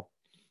now.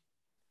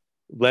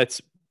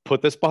 Let's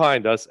put this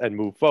behind us and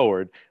move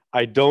forward.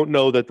 I don't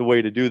know that the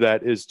way to do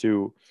that is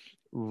to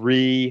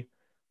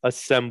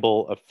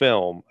reassemble a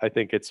film. I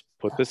think it's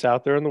put this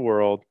out there in the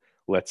world.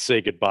 Let's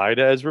say goodbye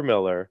to Ezra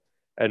Miller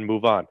and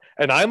move on.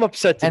 And I'm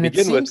upset to And it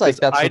begin with seems like because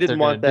that's I what they're didn't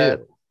gonna want that.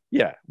 do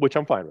Yeah, which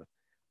I'm fine with.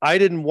 I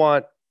didn't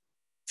want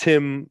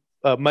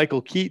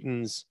Michael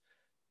Keaton's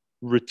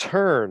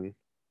return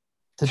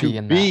to to be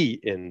in that. be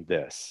in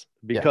this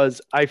Yeah.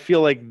 because I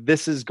feel like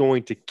this is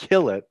going to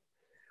kill it.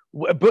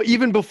 But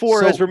even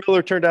before So Ezra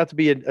Miller turned out to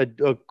be a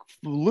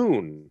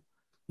loon.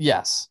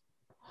 yes,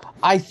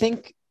 I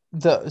think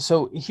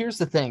so here's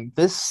the thing.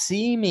 This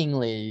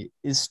seemingly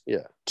is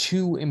Yeah.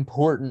 too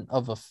important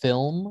of a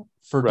film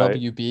for Right.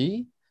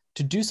 WB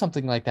to do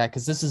something like that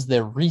because this is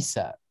their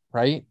reset,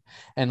 right?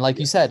 And like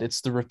you said, Yes.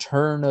 it's the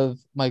return of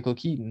Michael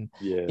Keaton.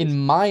 Yes. In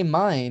my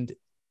mind,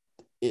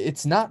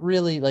 it's not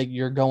really like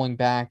you're going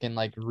back and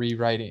like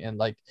rewriting and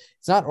like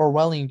it's not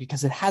Orwellian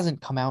because it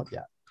hasn't come out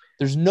yet.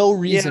 There's no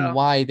reason Yeah.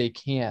 why they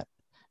can't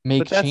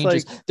make But that's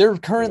changes. like, They're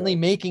currently yeah.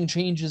 making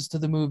changes to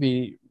the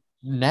movie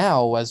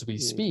now as we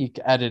speak,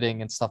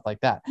 editing and stuff like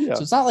that. Yeah.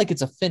 So it's not like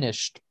it's a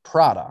finished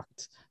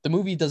product. The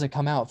movie doesn't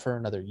come out for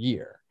another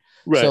year.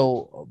 Right.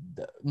 So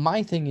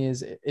my thing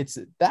is it's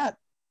that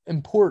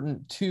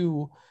important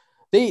to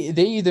they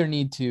either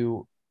need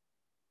to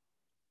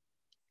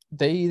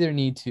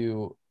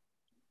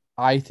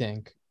I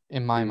think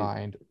in my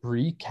mind,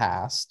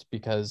 recast,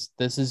 because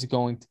this is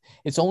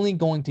it's only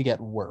going to get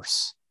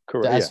worse.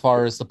 Correct. As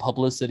far as the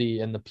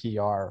publicity and the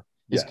PR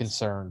is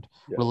concerned,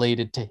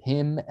 related to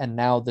him and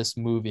now this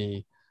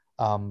movie,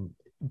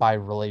 by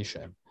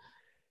relation.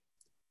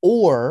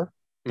 Or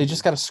they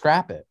just got to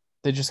scrap it.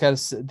 They just got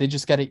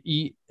to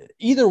eat.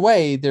 Either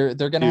way, they're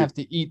going to have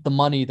to eat the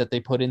money that they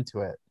put into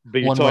it.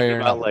 But you're talking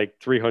about like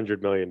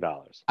 $300 million.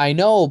 I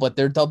know, but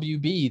they're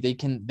WB.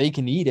 They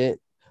can eat it.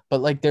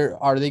 But like,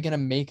 are they going to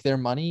make their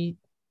money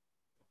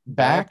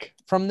back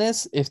from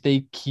this if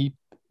they keep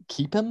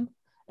him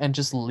and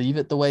just leave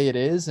it the way it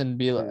is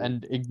and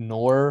and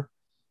ignore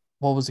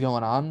what was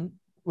going on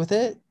with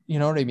it? You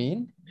know what I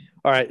mean?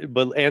 All right,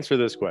 but answer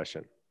this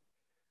question.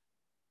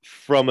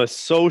 From a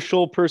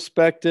social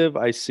perspective,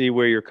 I see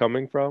where you're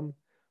coming from.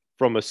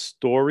 From a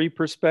story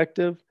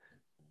perspective,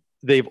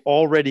 they've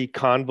already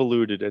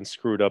convoluted and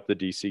screwed up the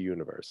DC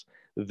universe.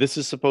 This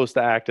is supposed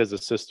to act as a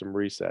system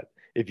reset.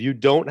 If you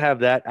don't have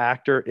that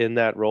actor in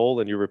that role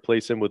and you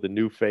replace him with a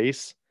new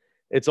face,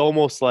 it's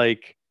almost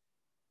like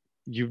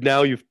you've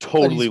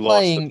totally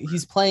lost.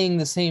 He's playing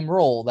the same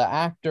role. The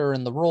actor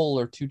and the role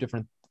are two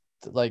different.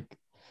 Like,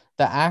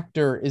 the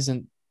actor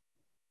isn't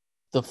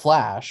the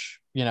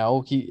Flash, you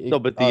know.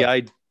 But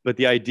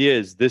the idea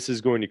is this is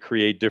going to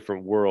create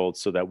different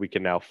worlds so that we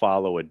can now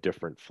follow a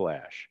different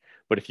Flash.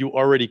 But if you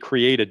already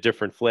create a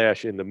different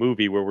Flash in the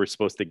movie where we're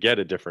supposed to get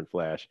a different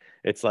Flash,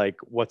 it's like,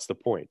 what's the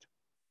point?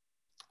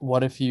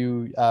 What if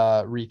you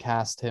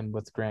recast him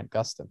with Grant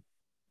Gustin?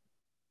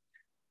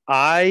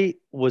 I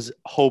was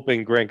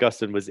hoping Grant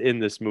Gustin was in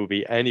this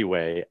movie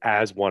anyway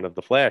as one of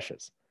the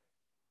Flashes.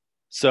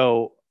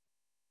 So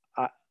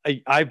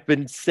I've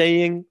been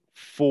saying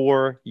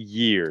for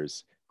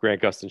years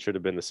Grant Gustin should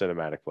have been the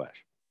cinematic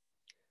Flash.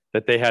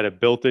 That they had a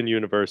built-in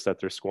universe that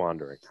they're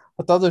squandering.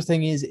 But the other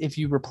thing is, if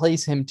you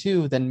replace him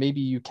too, then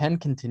maybe you can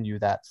continue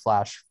that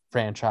Flash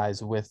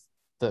franchise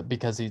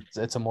because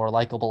it's a more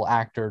likable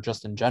actor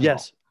just in general.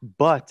 Yes,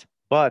 but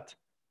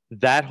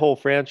that whole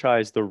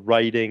franchise, the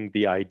writing,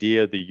 the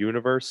idea, the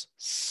universe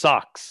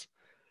sucks.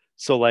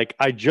 So like,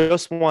 I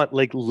just want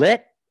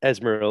let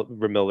Ezra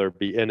Miller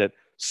be in it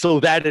so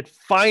that it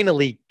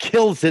finally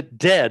kills it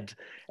dead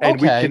and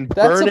we can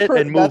burn it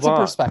and move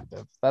on.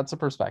 That's a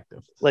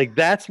perspective. Like,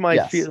 that's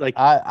my feel. Like,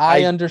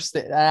 I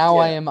understand now.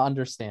 Yeah. I am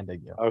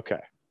understanding you. Okay.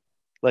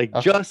 Like,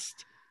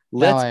 just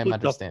let's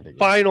put the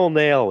final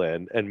nail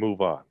in and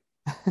move on.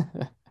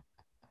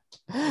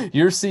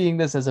 You're seeing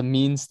this as a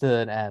means to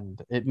an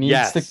end. It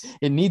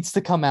needs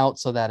to come out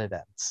so that it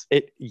ends.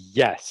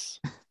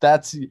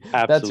 That's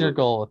your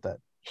goal with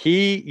it.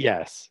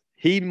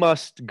 He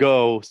must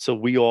go so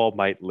we all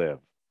might live.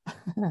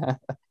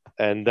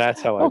 And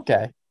that's how I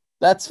feel.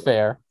 That's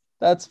fair.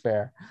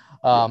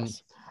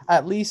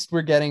 At least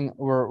we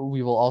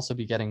will also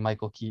be getting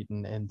Michael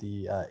Keaton in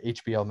the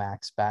HBO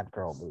Max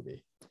Batgirl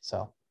movie.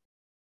 So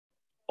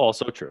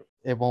also true.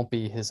 It won't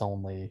be his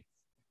only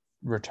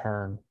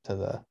return to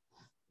the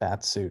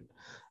bat suit.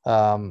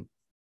 We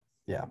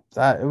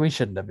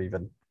shouldn't have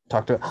even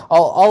talked to it.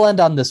 I'll end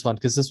on this one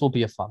because this will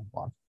be a fun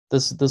one.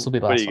 This will be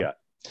the last one. What do you got?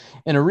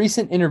 In a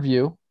recent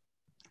interview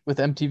with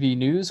MTV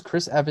News,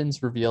 Chris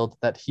Evans revealed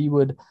that he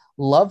would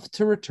love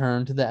to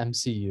return to the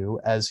MCU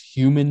as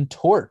Human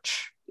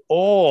Torch.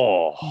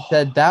 Oh. He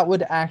said that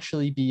would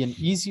actually be an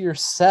easier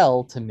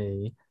sell to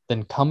me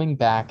than coming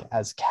back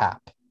as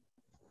Cap.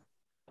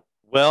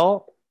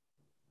 Well,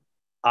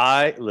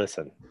 I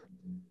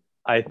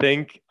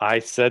think I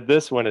said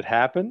this when it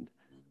happened.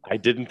 I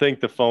didn't think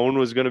the phone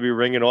was going to be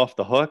ringing off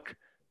the hook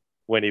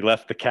when he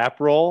left the Cap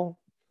role.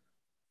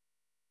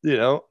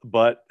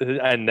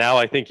 And now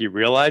I think he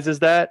realizes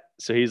that.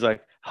 So he's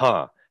like,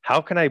 how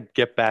can I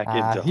get back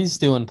into he's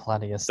doing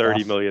plenty of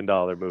 $30 million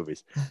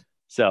movies.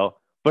 So,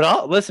 but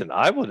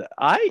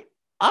I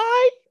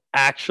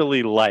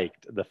actually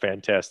liked the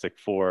Fantastic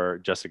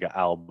Four Jessica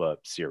Alba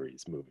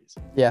series movies.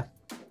 Yeah.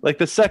 Like,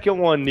 the second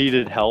one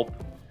needed help,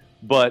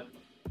 but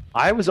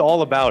I was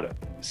all about it.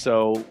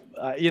 So,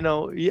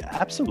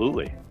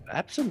 absolutely.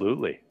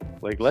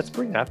 Like, let's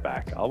bring that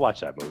back. I'll watch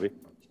that movie.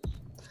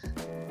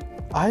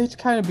 I'd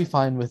kind of be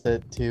fine with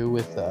it too,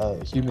 with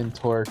Human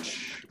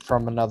Torch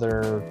from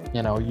another,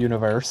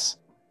 universe.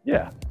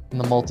 Yeah. In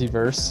the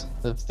multiverse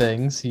of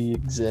things, he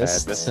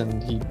exists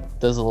and he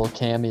does a little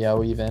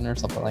cameo even or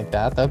something like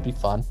that. That'd be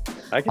fun.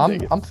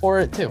 I'm for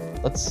it too.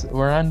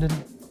 We're ending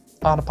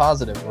on a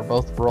positive. We're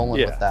both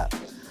rolling with that.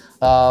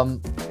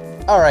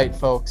 All right,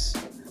 folks.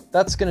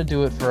 That's gonna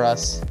do it for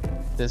us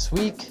this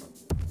week.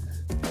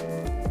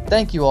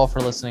 Thank you all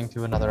for listening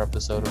to another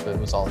episode of It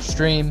Was All a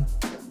Stream.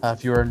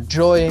 If you're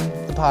enjoying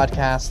the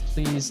podcast,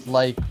 please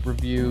like,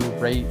 review,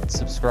 rate,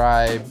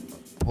 subscribe,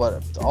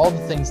 all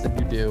the things that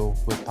you do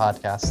with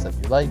podcasts that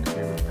you like.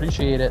 We would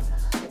appreciate it.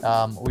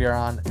 We are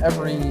on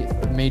every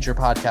major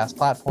podcast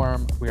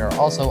platform. We are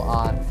also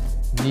on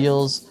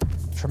Neil's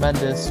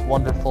tremendous,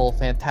 wonderful,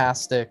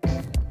 fantastic,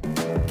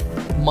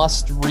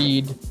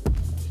 must-read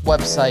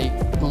website,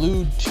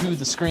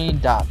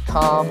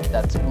 gluedtothescreen.com.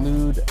 That's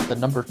glued, the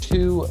number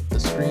 2,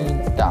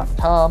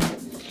 thescreen.com.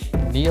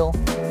 Neil,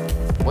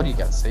 What do you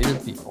got to say to the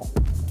people?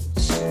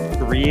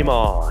 Stream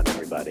on.